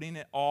things and putting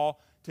it all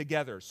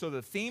together. So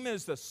the theme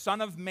is the Son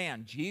of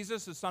Man,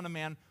 Jesus the Son of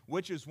Man,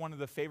 which is one of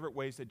the favorite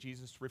ways that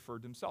Jesus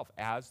referred to himself,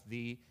 as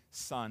the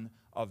Son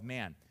of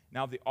Man.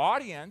 Now the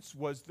audience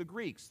was the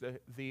Greeks, the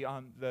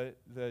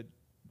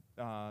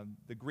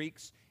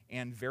Greeks,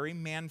 and very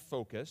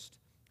man-focused,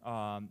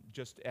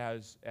 just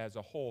as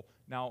a whole.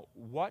 Now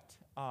what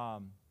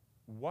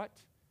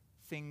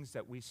things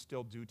that we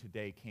still do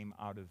today came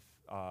out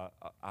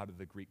of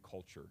the Greek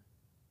culture?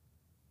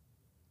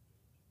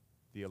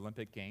 The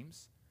Olympic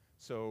Games.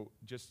 So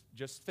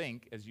just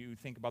think, as you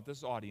think about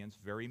this audience,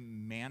 very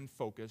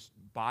man-focused,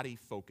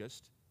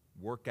 body-focused,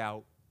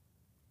 workout,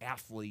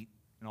 athlete,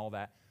 and all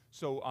that.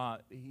 So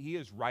he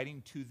is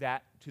writing to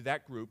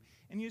that group.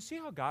 And you see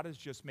how God is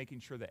just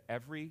making sure that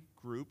every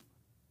group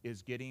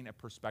is getting a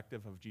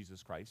perspective of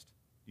Jesus Christ?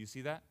 Do you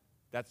see that?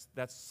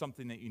 That's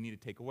something that you need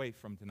to take away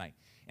from tonight.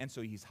 And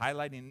so he's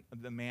highlighting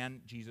the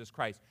man, Jesus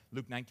Christ.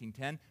 Luke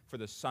 19:10, for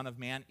the Son of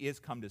Man is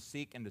come to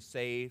seek and to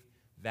save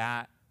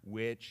that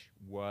which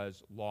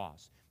was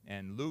lost.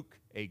 And Luke,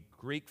 a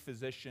Greek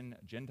physician,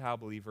 a Gentile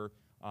believer,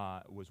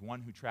 was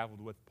one who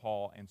traveled with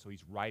Paul, and so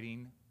he's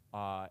writing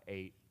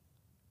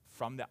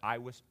from the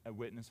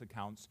eyewitness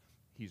accounts,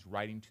 he's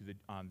writing to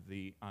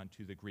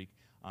the Greek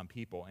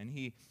people. And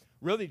he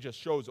really just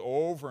shows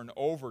over and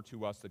over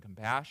to us the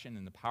compassion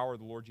and the power of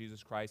the Lord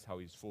Jesus Christ, how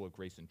he's full of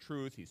grace and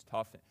truth. He's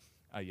tough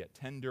yet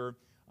tender.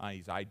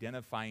 He's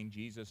identifying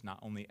Jesus not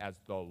only as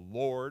the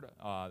Lord,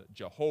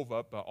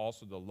 Jehovah, but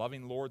also the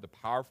loving Lord, the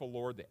powerful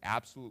Lord, the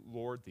absolute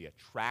Lord, the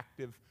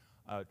attractive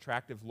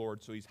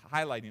Lord. So he's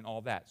highlighting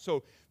all that.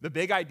 So the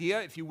big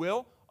idea, if you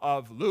will,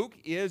 of Luke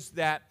is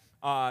that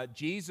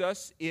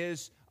Jesus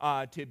is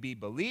to be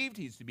believed.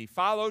 He's to be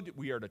followed.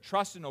 We are to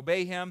trust and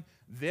obey him.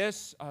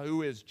 This,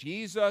 who is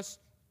Jesus,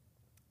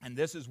 and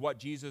this is what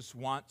Jesus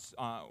wants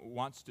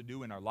to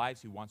do in our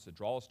lives. He wants to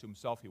draw us to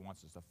himself. He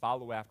wants us to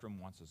follow after him,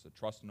 wants us to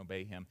trust and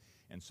obey him,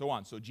 and so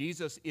on. So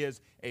Jesus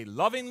is a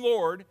loving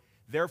Lord.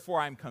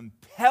 Therefore, I'm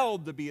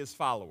compelled to be his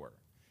follower.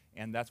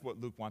 And that's what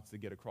Luke wants to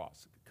get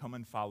across. Come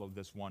and follow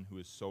this one who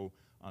is so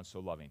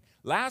loving.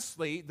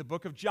 Lastly, the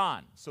book of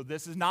John. So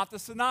this is not the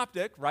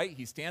synoptic, right?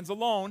 He stands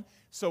alone.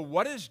 So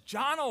what is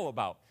John all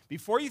about?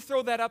 Before you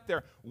throw that up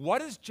there,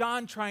 what is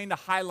John trying to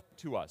highlight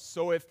to us?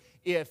 So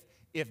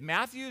if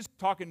Matthew's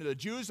talking to the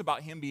Jews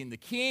about him being the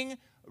king,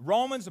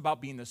 Romans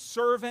about being the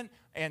servant,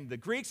 and the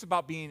Greeks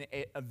about being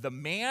the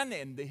man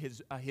and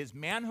his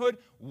manhood,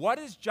 what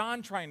is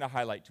John trying to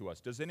highlight to us?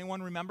 Does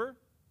anyone remember?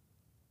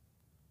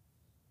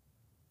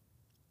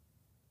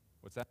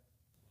 What's that?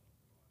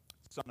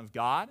 Son of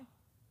God.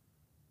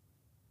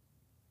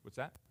 What's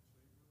that?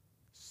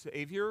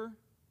 Savior.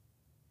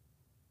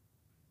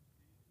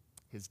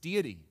 His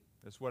deity.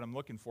 That's what I'm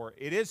looking for.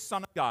 It is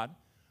Son of God,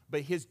 but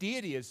his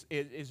deity is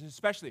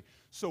especially.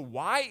 So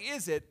why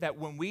is it that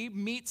when we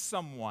meet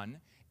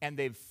someone and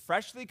they've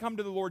freshly come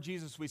to the Lord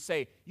Jesus, we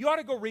say, you ought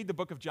to go read the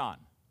book of John?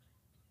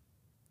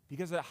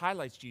 Because it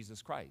highlights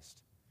Jesus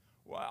Christ.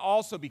 Well,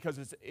 also because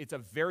it's a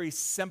very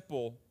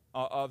simple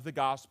of the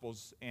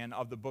Gospels and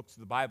of the books of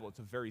the Bible. It's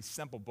a very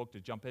simple book to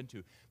jump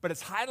into. But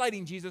it's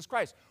highlighting Jesus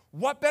Christ.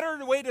 What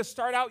better way to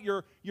start out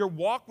your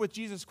walk with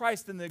Jesus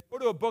Christ than to go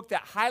to a book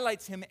that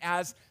highlights him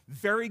as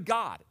very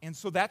God? And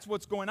so that's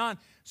what's going on.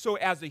 So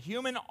as a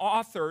human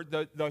author,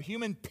 the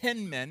human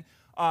penman,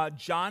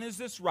 John is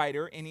this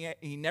writer, and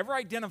he never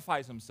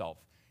identifies himself.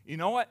 You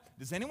know what?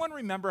 Does anyone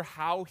remember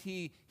how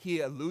he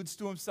alludes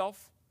to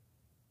himself?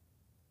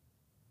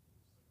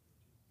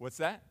 What's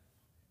that?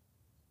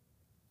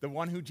 The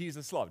one who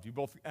Jesus loved. You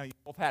both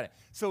had it.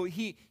 So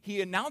he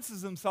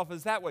announces himself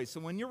as that way.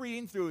 So when you're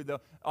reading through the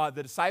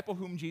disciple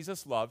whom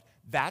Jesus loved,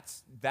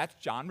 that's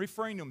John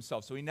referring to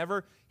himself. So he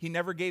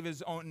never gave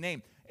his own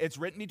name. It's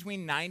written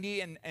between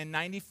 90 and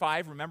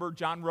 95. Remember,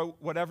 John wrote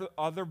whatever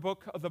other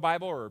book of the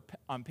Bible, or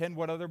penned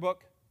what other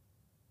book?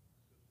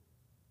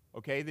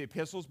 Okay, the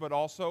epistles, but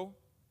also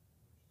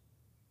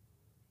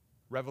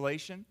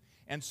Revelation.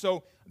 And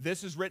so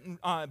this is written,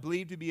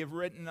 believed to be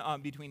written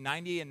between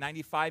 90 and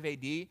 95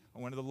 AD,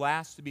 one of the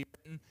last to be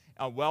written.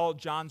 While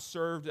John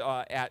served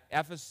at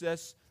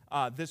Ephesus,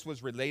 this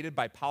was related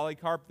by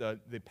Polycarp,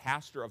 the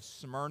pastor of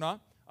Smyrna,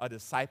 a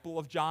disciple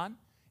of John.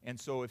 And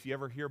so if you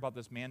ever hear about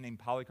this man named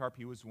Polycarp,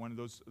 he was one of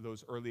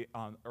those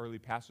early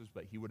pastors,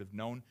 but he would have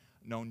known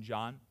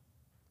John.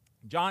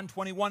 John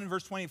 21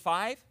 verse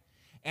 25,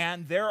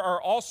 and there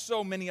are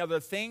also many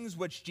other things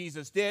which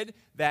Jesus did,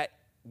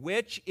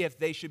 which, if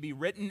they should be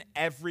written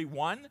every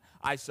one,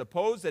 I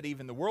suppose that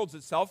even the world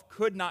itself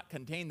could not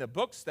contain the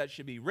books that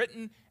should be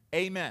written.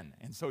 Amen.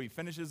 And so he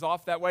finishes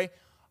off that way.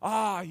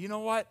 You know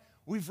what?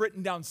 we've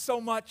written down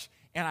so much,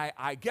 and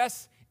I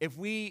guess if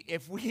we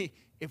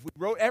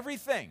wrote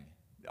everything,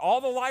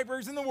 all the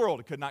libraries in the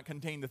world could not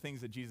contain the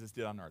things that Jesus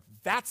did on earth.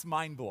 That's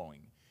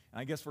mind-blowing. And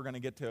I guess we're going to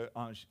get to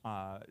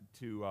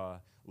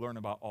learn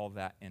about all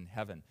that in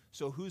heaven.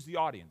 So who's the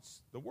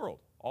audience? The world,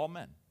 all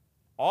men.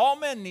 All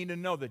men need to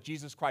know that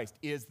Jesus Christ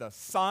is the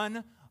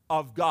Son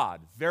of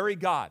God, very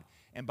God.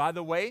 And by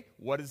the way,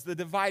 what is the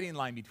dividing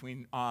line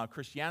between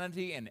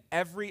Christianity and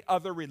every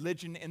other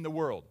religion in the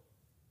world?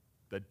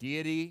 The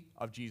deity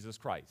of Jesus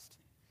Christ.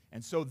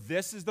 And so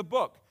this is the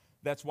book.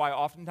 That's why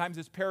oftentimes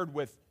it's paired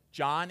with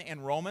John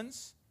and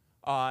Romans.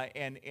 For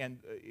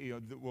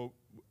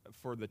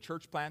the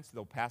church plants,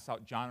 they'll pass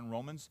out John and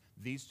Romans.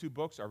 These two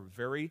books are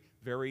very,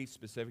 very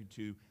specific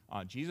to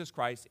Jesus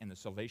Christ and the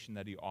salvation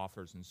that he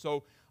offers. And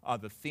so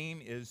the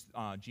theme is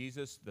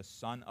Jesus, the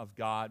Son of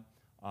God,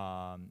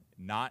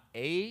 not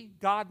a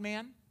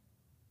God-man,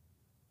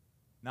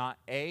 not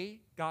a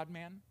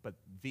God-man, but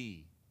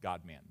the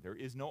God-man. There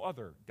is no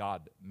other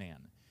God-man.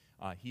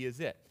 He is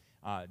it.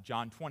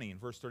 John 20 and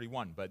verse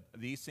 31, but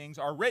these things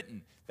are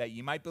written that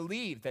you might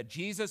believe that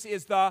Jesus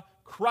is the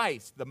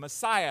Christ, the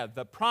Messiah,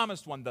 the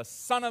promised one, the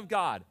Son of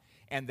God,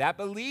 and that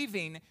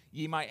believing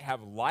ye might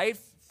have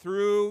life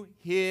through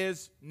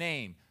his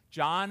name.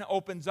 John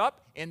opens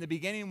up, in the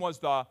beginning was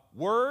the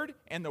Word,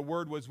 and the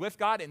Word was with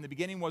God. In the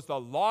beginning was the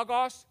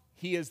Logos.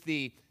 He is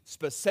the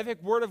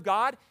specific Word of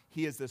God.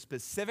 He is the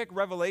specific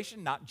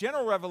revelation, not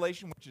general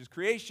revelation, which is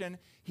creation.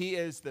 He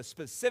is the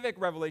specific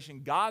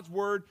revelation, God's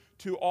Word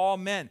to all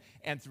men.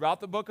 And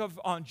throughout the book of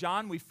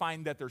John, we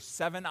find that there's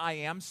 7 I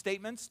am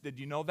statements. Did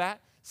you know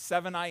that?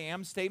 7 I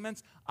am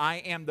statements. I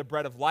am the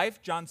bread of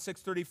life, John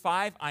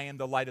 6:35. I am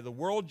the light of the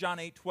world, John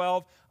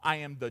 8:12. I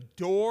am the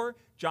door,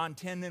 John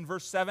 10 and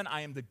verse 7.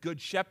 I am the good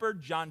shepherd,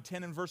 John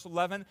 10 and verse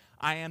 11.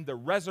 I am the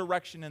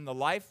resurrection and the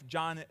life,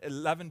 John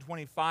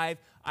 11:25.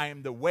 I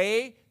am the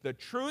way, the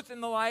truth,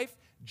 and the life,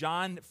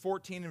 John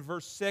 14 and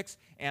verse 6.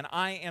 And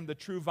I am the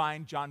true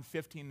vine, John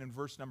 15 and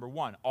verse number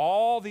 1.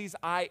 All these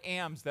I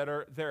ams that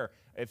are there.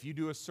 If you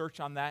do a search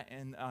on that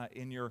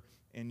in your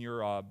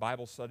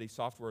Bible study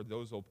software,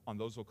 those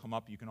will come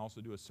up. You can also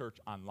do a search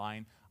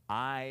online.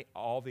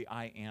 All the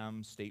I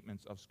am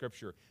statements of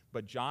Scripture.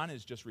 But John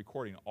is just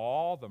recording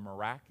all the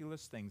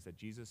miraculous things that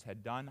Jesus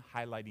had done,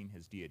 highlighting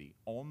his deity.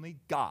 Only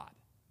God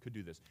could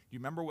do this. Do you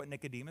remember what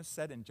Nicodemus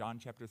said in John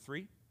chapter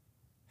 3?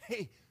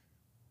 Hey,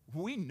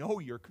 we know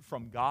you're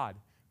from God.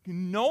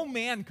 No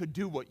man could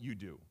do what you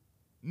do.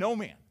 No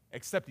man,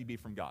 except he be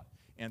from God.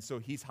 And so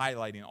he's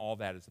highlighting all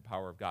that as the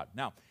power of God.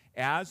 Now,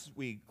 as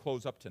we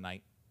close up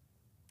tonight,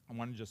 I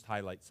want to just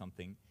highlight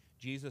something.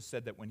 Jesus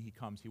said that when he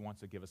comes, he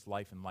wants to give us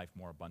life and life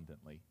more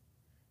abundantly.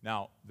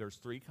 Now, there's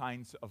 3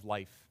 kinds of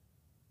life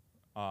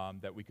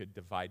that we could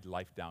divide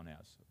life down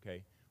as,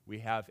 okay? We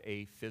have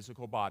a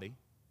physical body,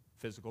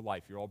 physical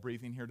life. You're all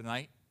breathing here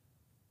tonight?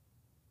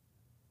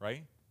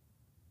 Right?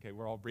 Okay,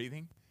 we're all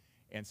breathing.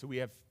 And so we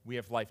have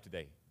life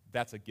today.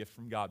 That's a gift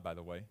from God, by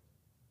the way.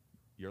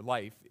 Your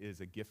life is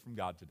a gift from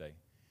God today.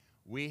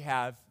 We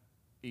have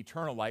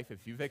eternal life.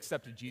 If you've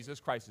accepted Jesus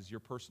Christ as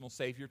your personal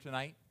Savior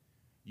tonight,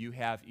 you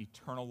have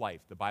eternal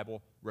life. The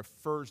Bible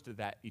refers to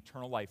that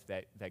eternal life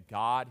that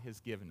God has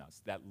given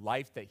us, that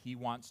life that he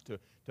wants to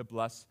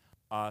bless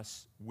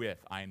us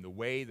with. I am the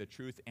way, the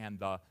truth, and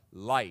the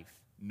life.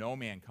 No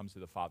man comes to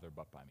the Father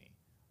but by me.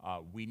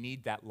 We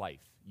need that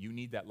life. You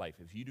need that life.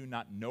 If you do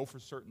not know for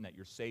certain that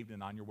you're saved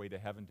and on your way to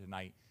heaven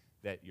tonight,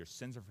 that your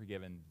sins are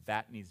forgiven,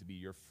 that needs to be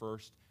your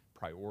first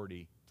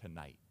priority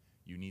tonight.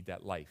 You need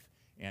that life.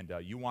 And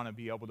you want to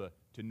be able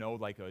to know,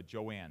 like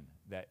Joanne,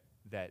 that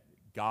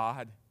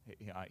God,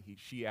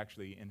 she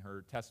actually, in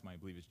her testimony, I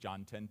believe it's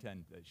John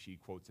 10:10, that she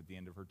quotes at the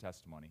end of her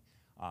testimony,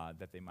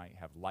 that they might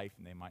have life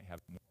and they might have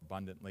more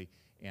abundantly.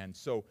 And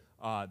so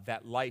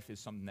that life is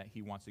something that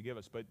he wants to give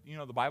us. But, you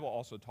know, the Bible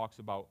also talks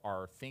about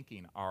our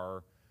thinking,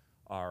 our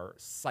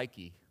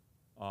psyche.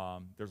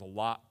 There's a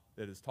lot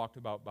that is talked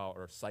about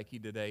our psyche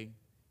today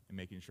and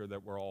making sure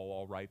that we're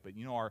all right. But,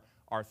 you know,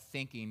 our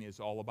thinking is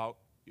all about,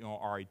 you know,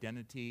 our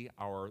identity,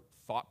 our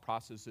thought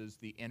processes,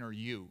 the inner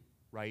you,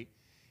 right?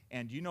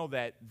 And you know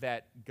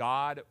that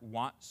God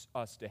wants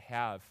us to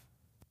have,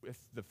 with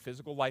the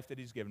physical life that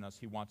he's given us,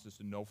 he wants us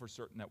to know for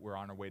certain that we're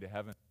on our way to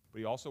heaven. But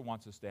he also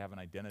wants us to have an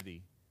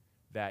identity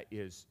that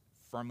is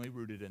firmly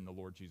rooted in the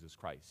Lord Jesus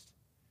Christ.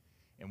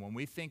 And when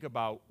we think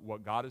about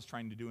what God is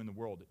trying to do in the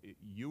world,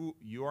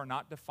 you are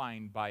not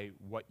defined by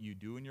what you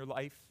do in your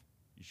life.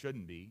 You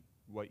shouldn't be.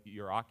 What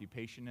your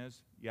occupation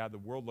is. Yeah, the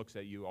world looks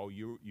at you, oh,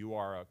 you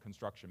are a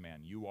construction man.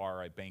 You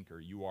are a banker.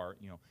 You are,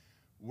 you know.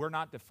 We're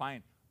not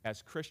defined.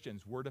 As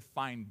Christians, we're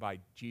defined by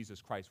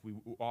Jesus Christ. We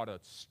ought to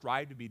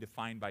strive to be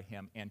defined by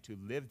him and to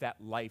live that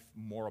life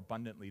more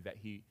abundantly that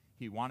he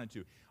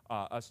wanted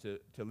us to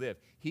live.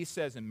 He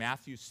says in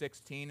Matthew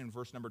 16 and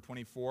verse number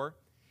 24,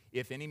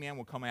 if any man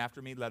will come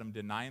after me, let him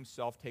deny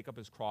himself, take up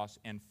his cross,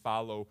 and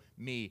follow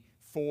me.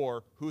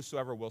 For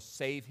whosoever will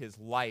save his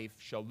life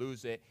shall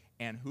lose it,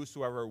 and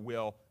whosoever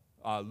will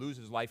lose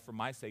his life for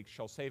my sake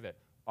shall save it.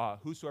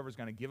 Whosoever is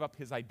going to give up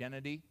his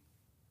identity,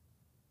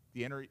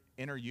 the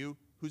inner you,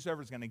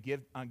 whosoever is going to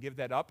give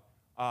that up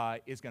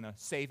is going to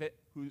save it.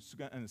 Who's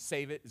going to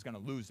save it is going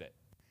to lose it.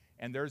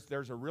 And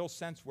there's a real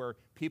sense where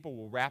people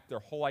will wrap their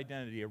whole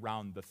identity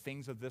around the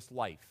things of this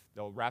life.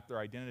 They'll wrap their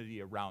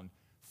identity around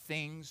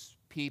things,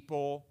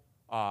 people,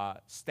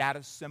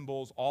 status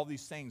symbols, all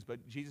these things.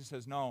 But Jesus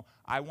says, no,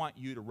 I want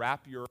you to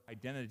wrap your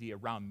identity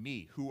around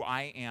me, who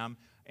I am,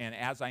 and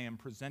as I am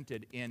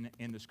presented in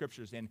the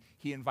Scriptures. And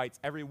he invites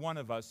every one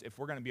of us, if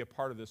we're going to be a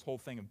part of this whole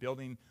thing of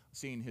building,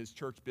 seeing his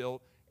church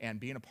built, and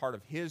being a part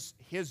of his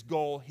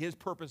goal, his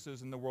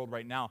purposes in the world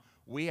right now,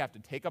 we have to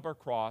take up our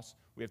cross,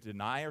 we have to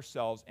deny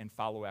ourselves, and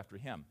follow after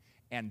him.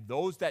 And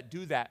those that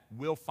do that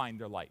will find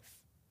their life.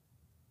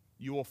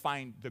 You will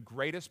find the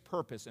greatest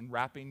purpose in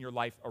wrapping your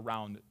life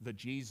around the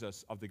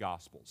Jesus of the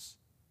Gospels.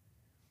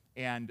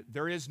 And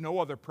there is no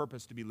other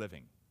purpose to be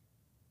living.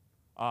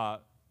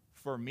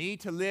 For me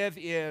to live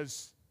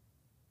is,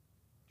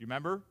 do you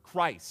remember?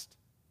 Christ.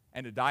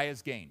 And to die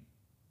is gain.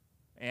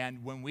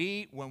 And when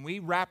we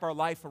wrap our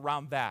life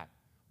around that,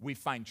 we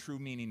find true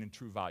meaning and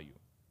true value.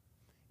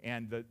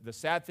 And the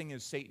sad thing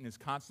is Satan is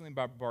constantly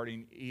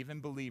bombarding even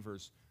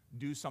believers.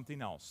 Do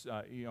something else.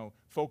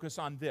 Focus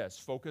on this.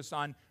 Focus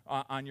on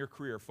your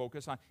career.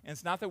 Focus on. And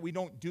it's not that we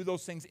don't do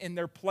those things in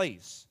their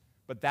place,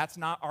 but that's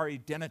not our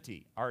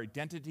identity. Our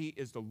identity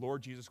is the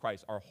Lord Jesus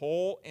Christ. Our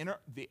whole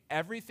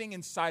everything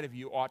inside of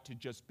you ought to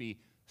just be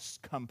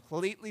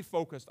completely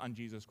focused on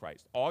Jesus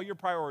Christ. All your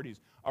priorities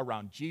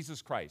around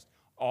Jesus Christ.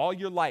 All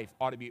your life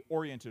ought to be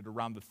oriented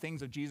around the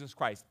things of Jesus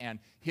Christ and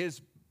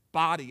his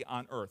body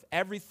on earth.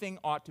 Everything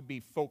ought to be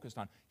focused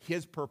on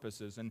his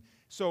purposes. And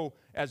so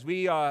as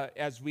we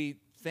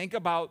think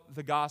about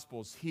the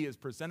Gospels, he is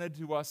presented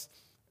to us,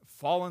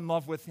 fall in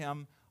love with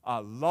him,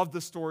 love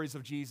the stories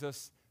of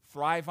Jesus,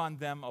 thrive on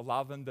them,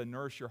 allow them to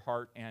nourish your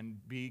heart,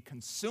 and be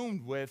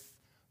consumed with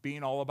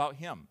being all about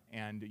him.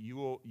 And you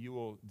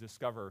will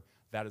discover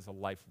that is a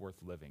life worth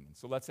living. And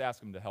so let's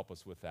ask him to help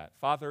us with that.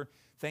 Father,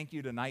 thank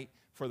you tonight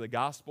for the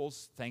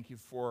Gospels. Thank you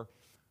for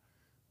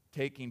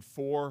taking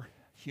 4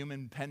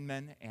 human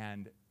penmen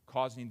and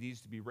causing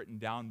these to be written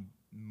down,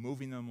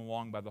 moving them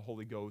along by the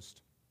Holy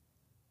Ghost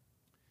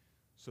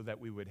so that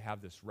we would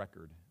have this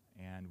record.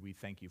 And we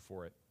thank you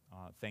for it.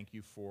 Thank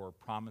you for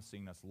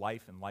promising us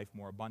life and life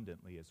more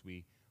abundantly as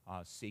we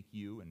seek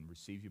you and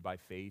receive you by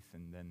faith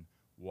and then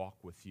walk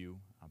with you,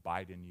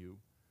 abide in you.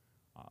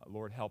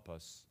 Lord, help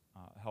us.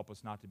 Help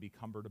us not to be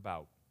cumbered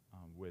about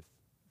with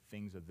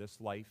things of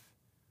this life,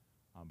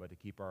 but to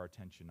keep our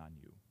attention on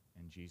you.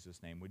 In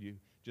Jesus' name, would you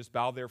just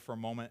bow there for a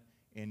moment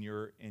in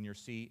your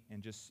seat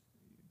and just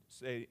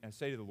say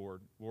to the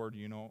Lord, Lord,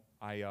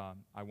 I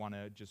want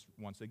to just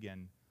once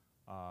again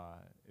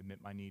admit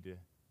my need to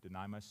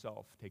deny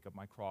myself, take up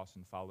my cross,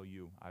 and follow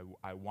you.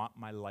 I want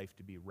my life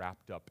to be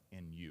wrapped up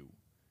in you.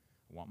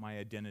 I want my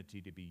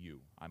identity to be you.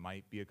 I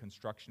might be a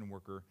construction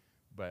worker,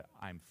 but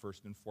I'm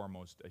first and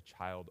foremost a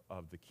child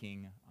of the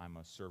King. I'm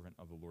a servant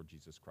of the Lord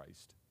Jesus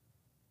Christ.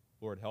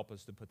 Lord, help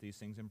us to put these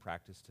things in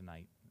practice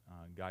tonight.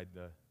 Guide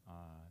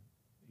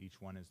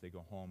each one as they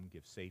go home,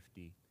 give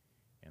safety.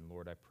 And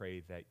Lord, I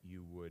pray that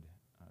you would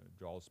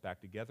draw us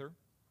back together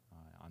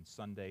on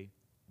Sunday.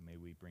 And may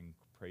we bring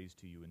praise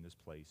to you in this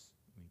place.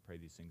 We pray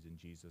these things in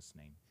Jesus'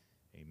 name.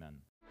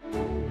 Amen.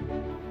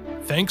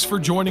 Thanks for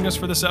joining us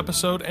for this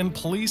episode, and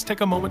please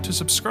take a moment to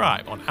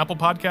subscribe on Apple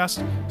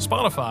Podcasts,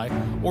 Spotify,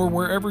 or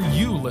wherever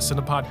you listen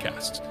to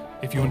podcasts.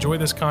 If you enjoy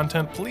this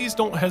content, please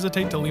don't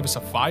hesitate to leave us a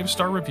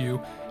 5-star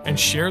review and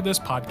share this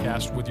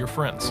podcast with your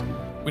friends.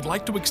 We'd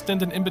like to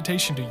extend an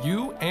invitation to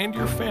you and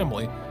your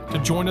family to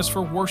join us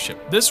for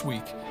worship this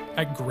week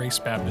at Grace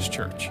Baptist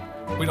Church.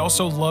 We'd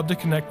also love to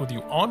connect with you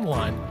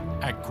online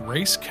at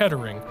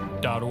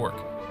gracekettering.org.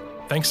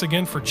 Thanks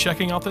again for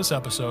checking out this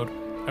episode,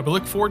 and we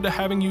look forward to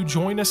having you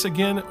join us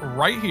again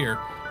right here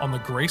on the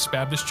Grace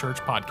Baptist Church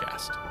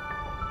podcast.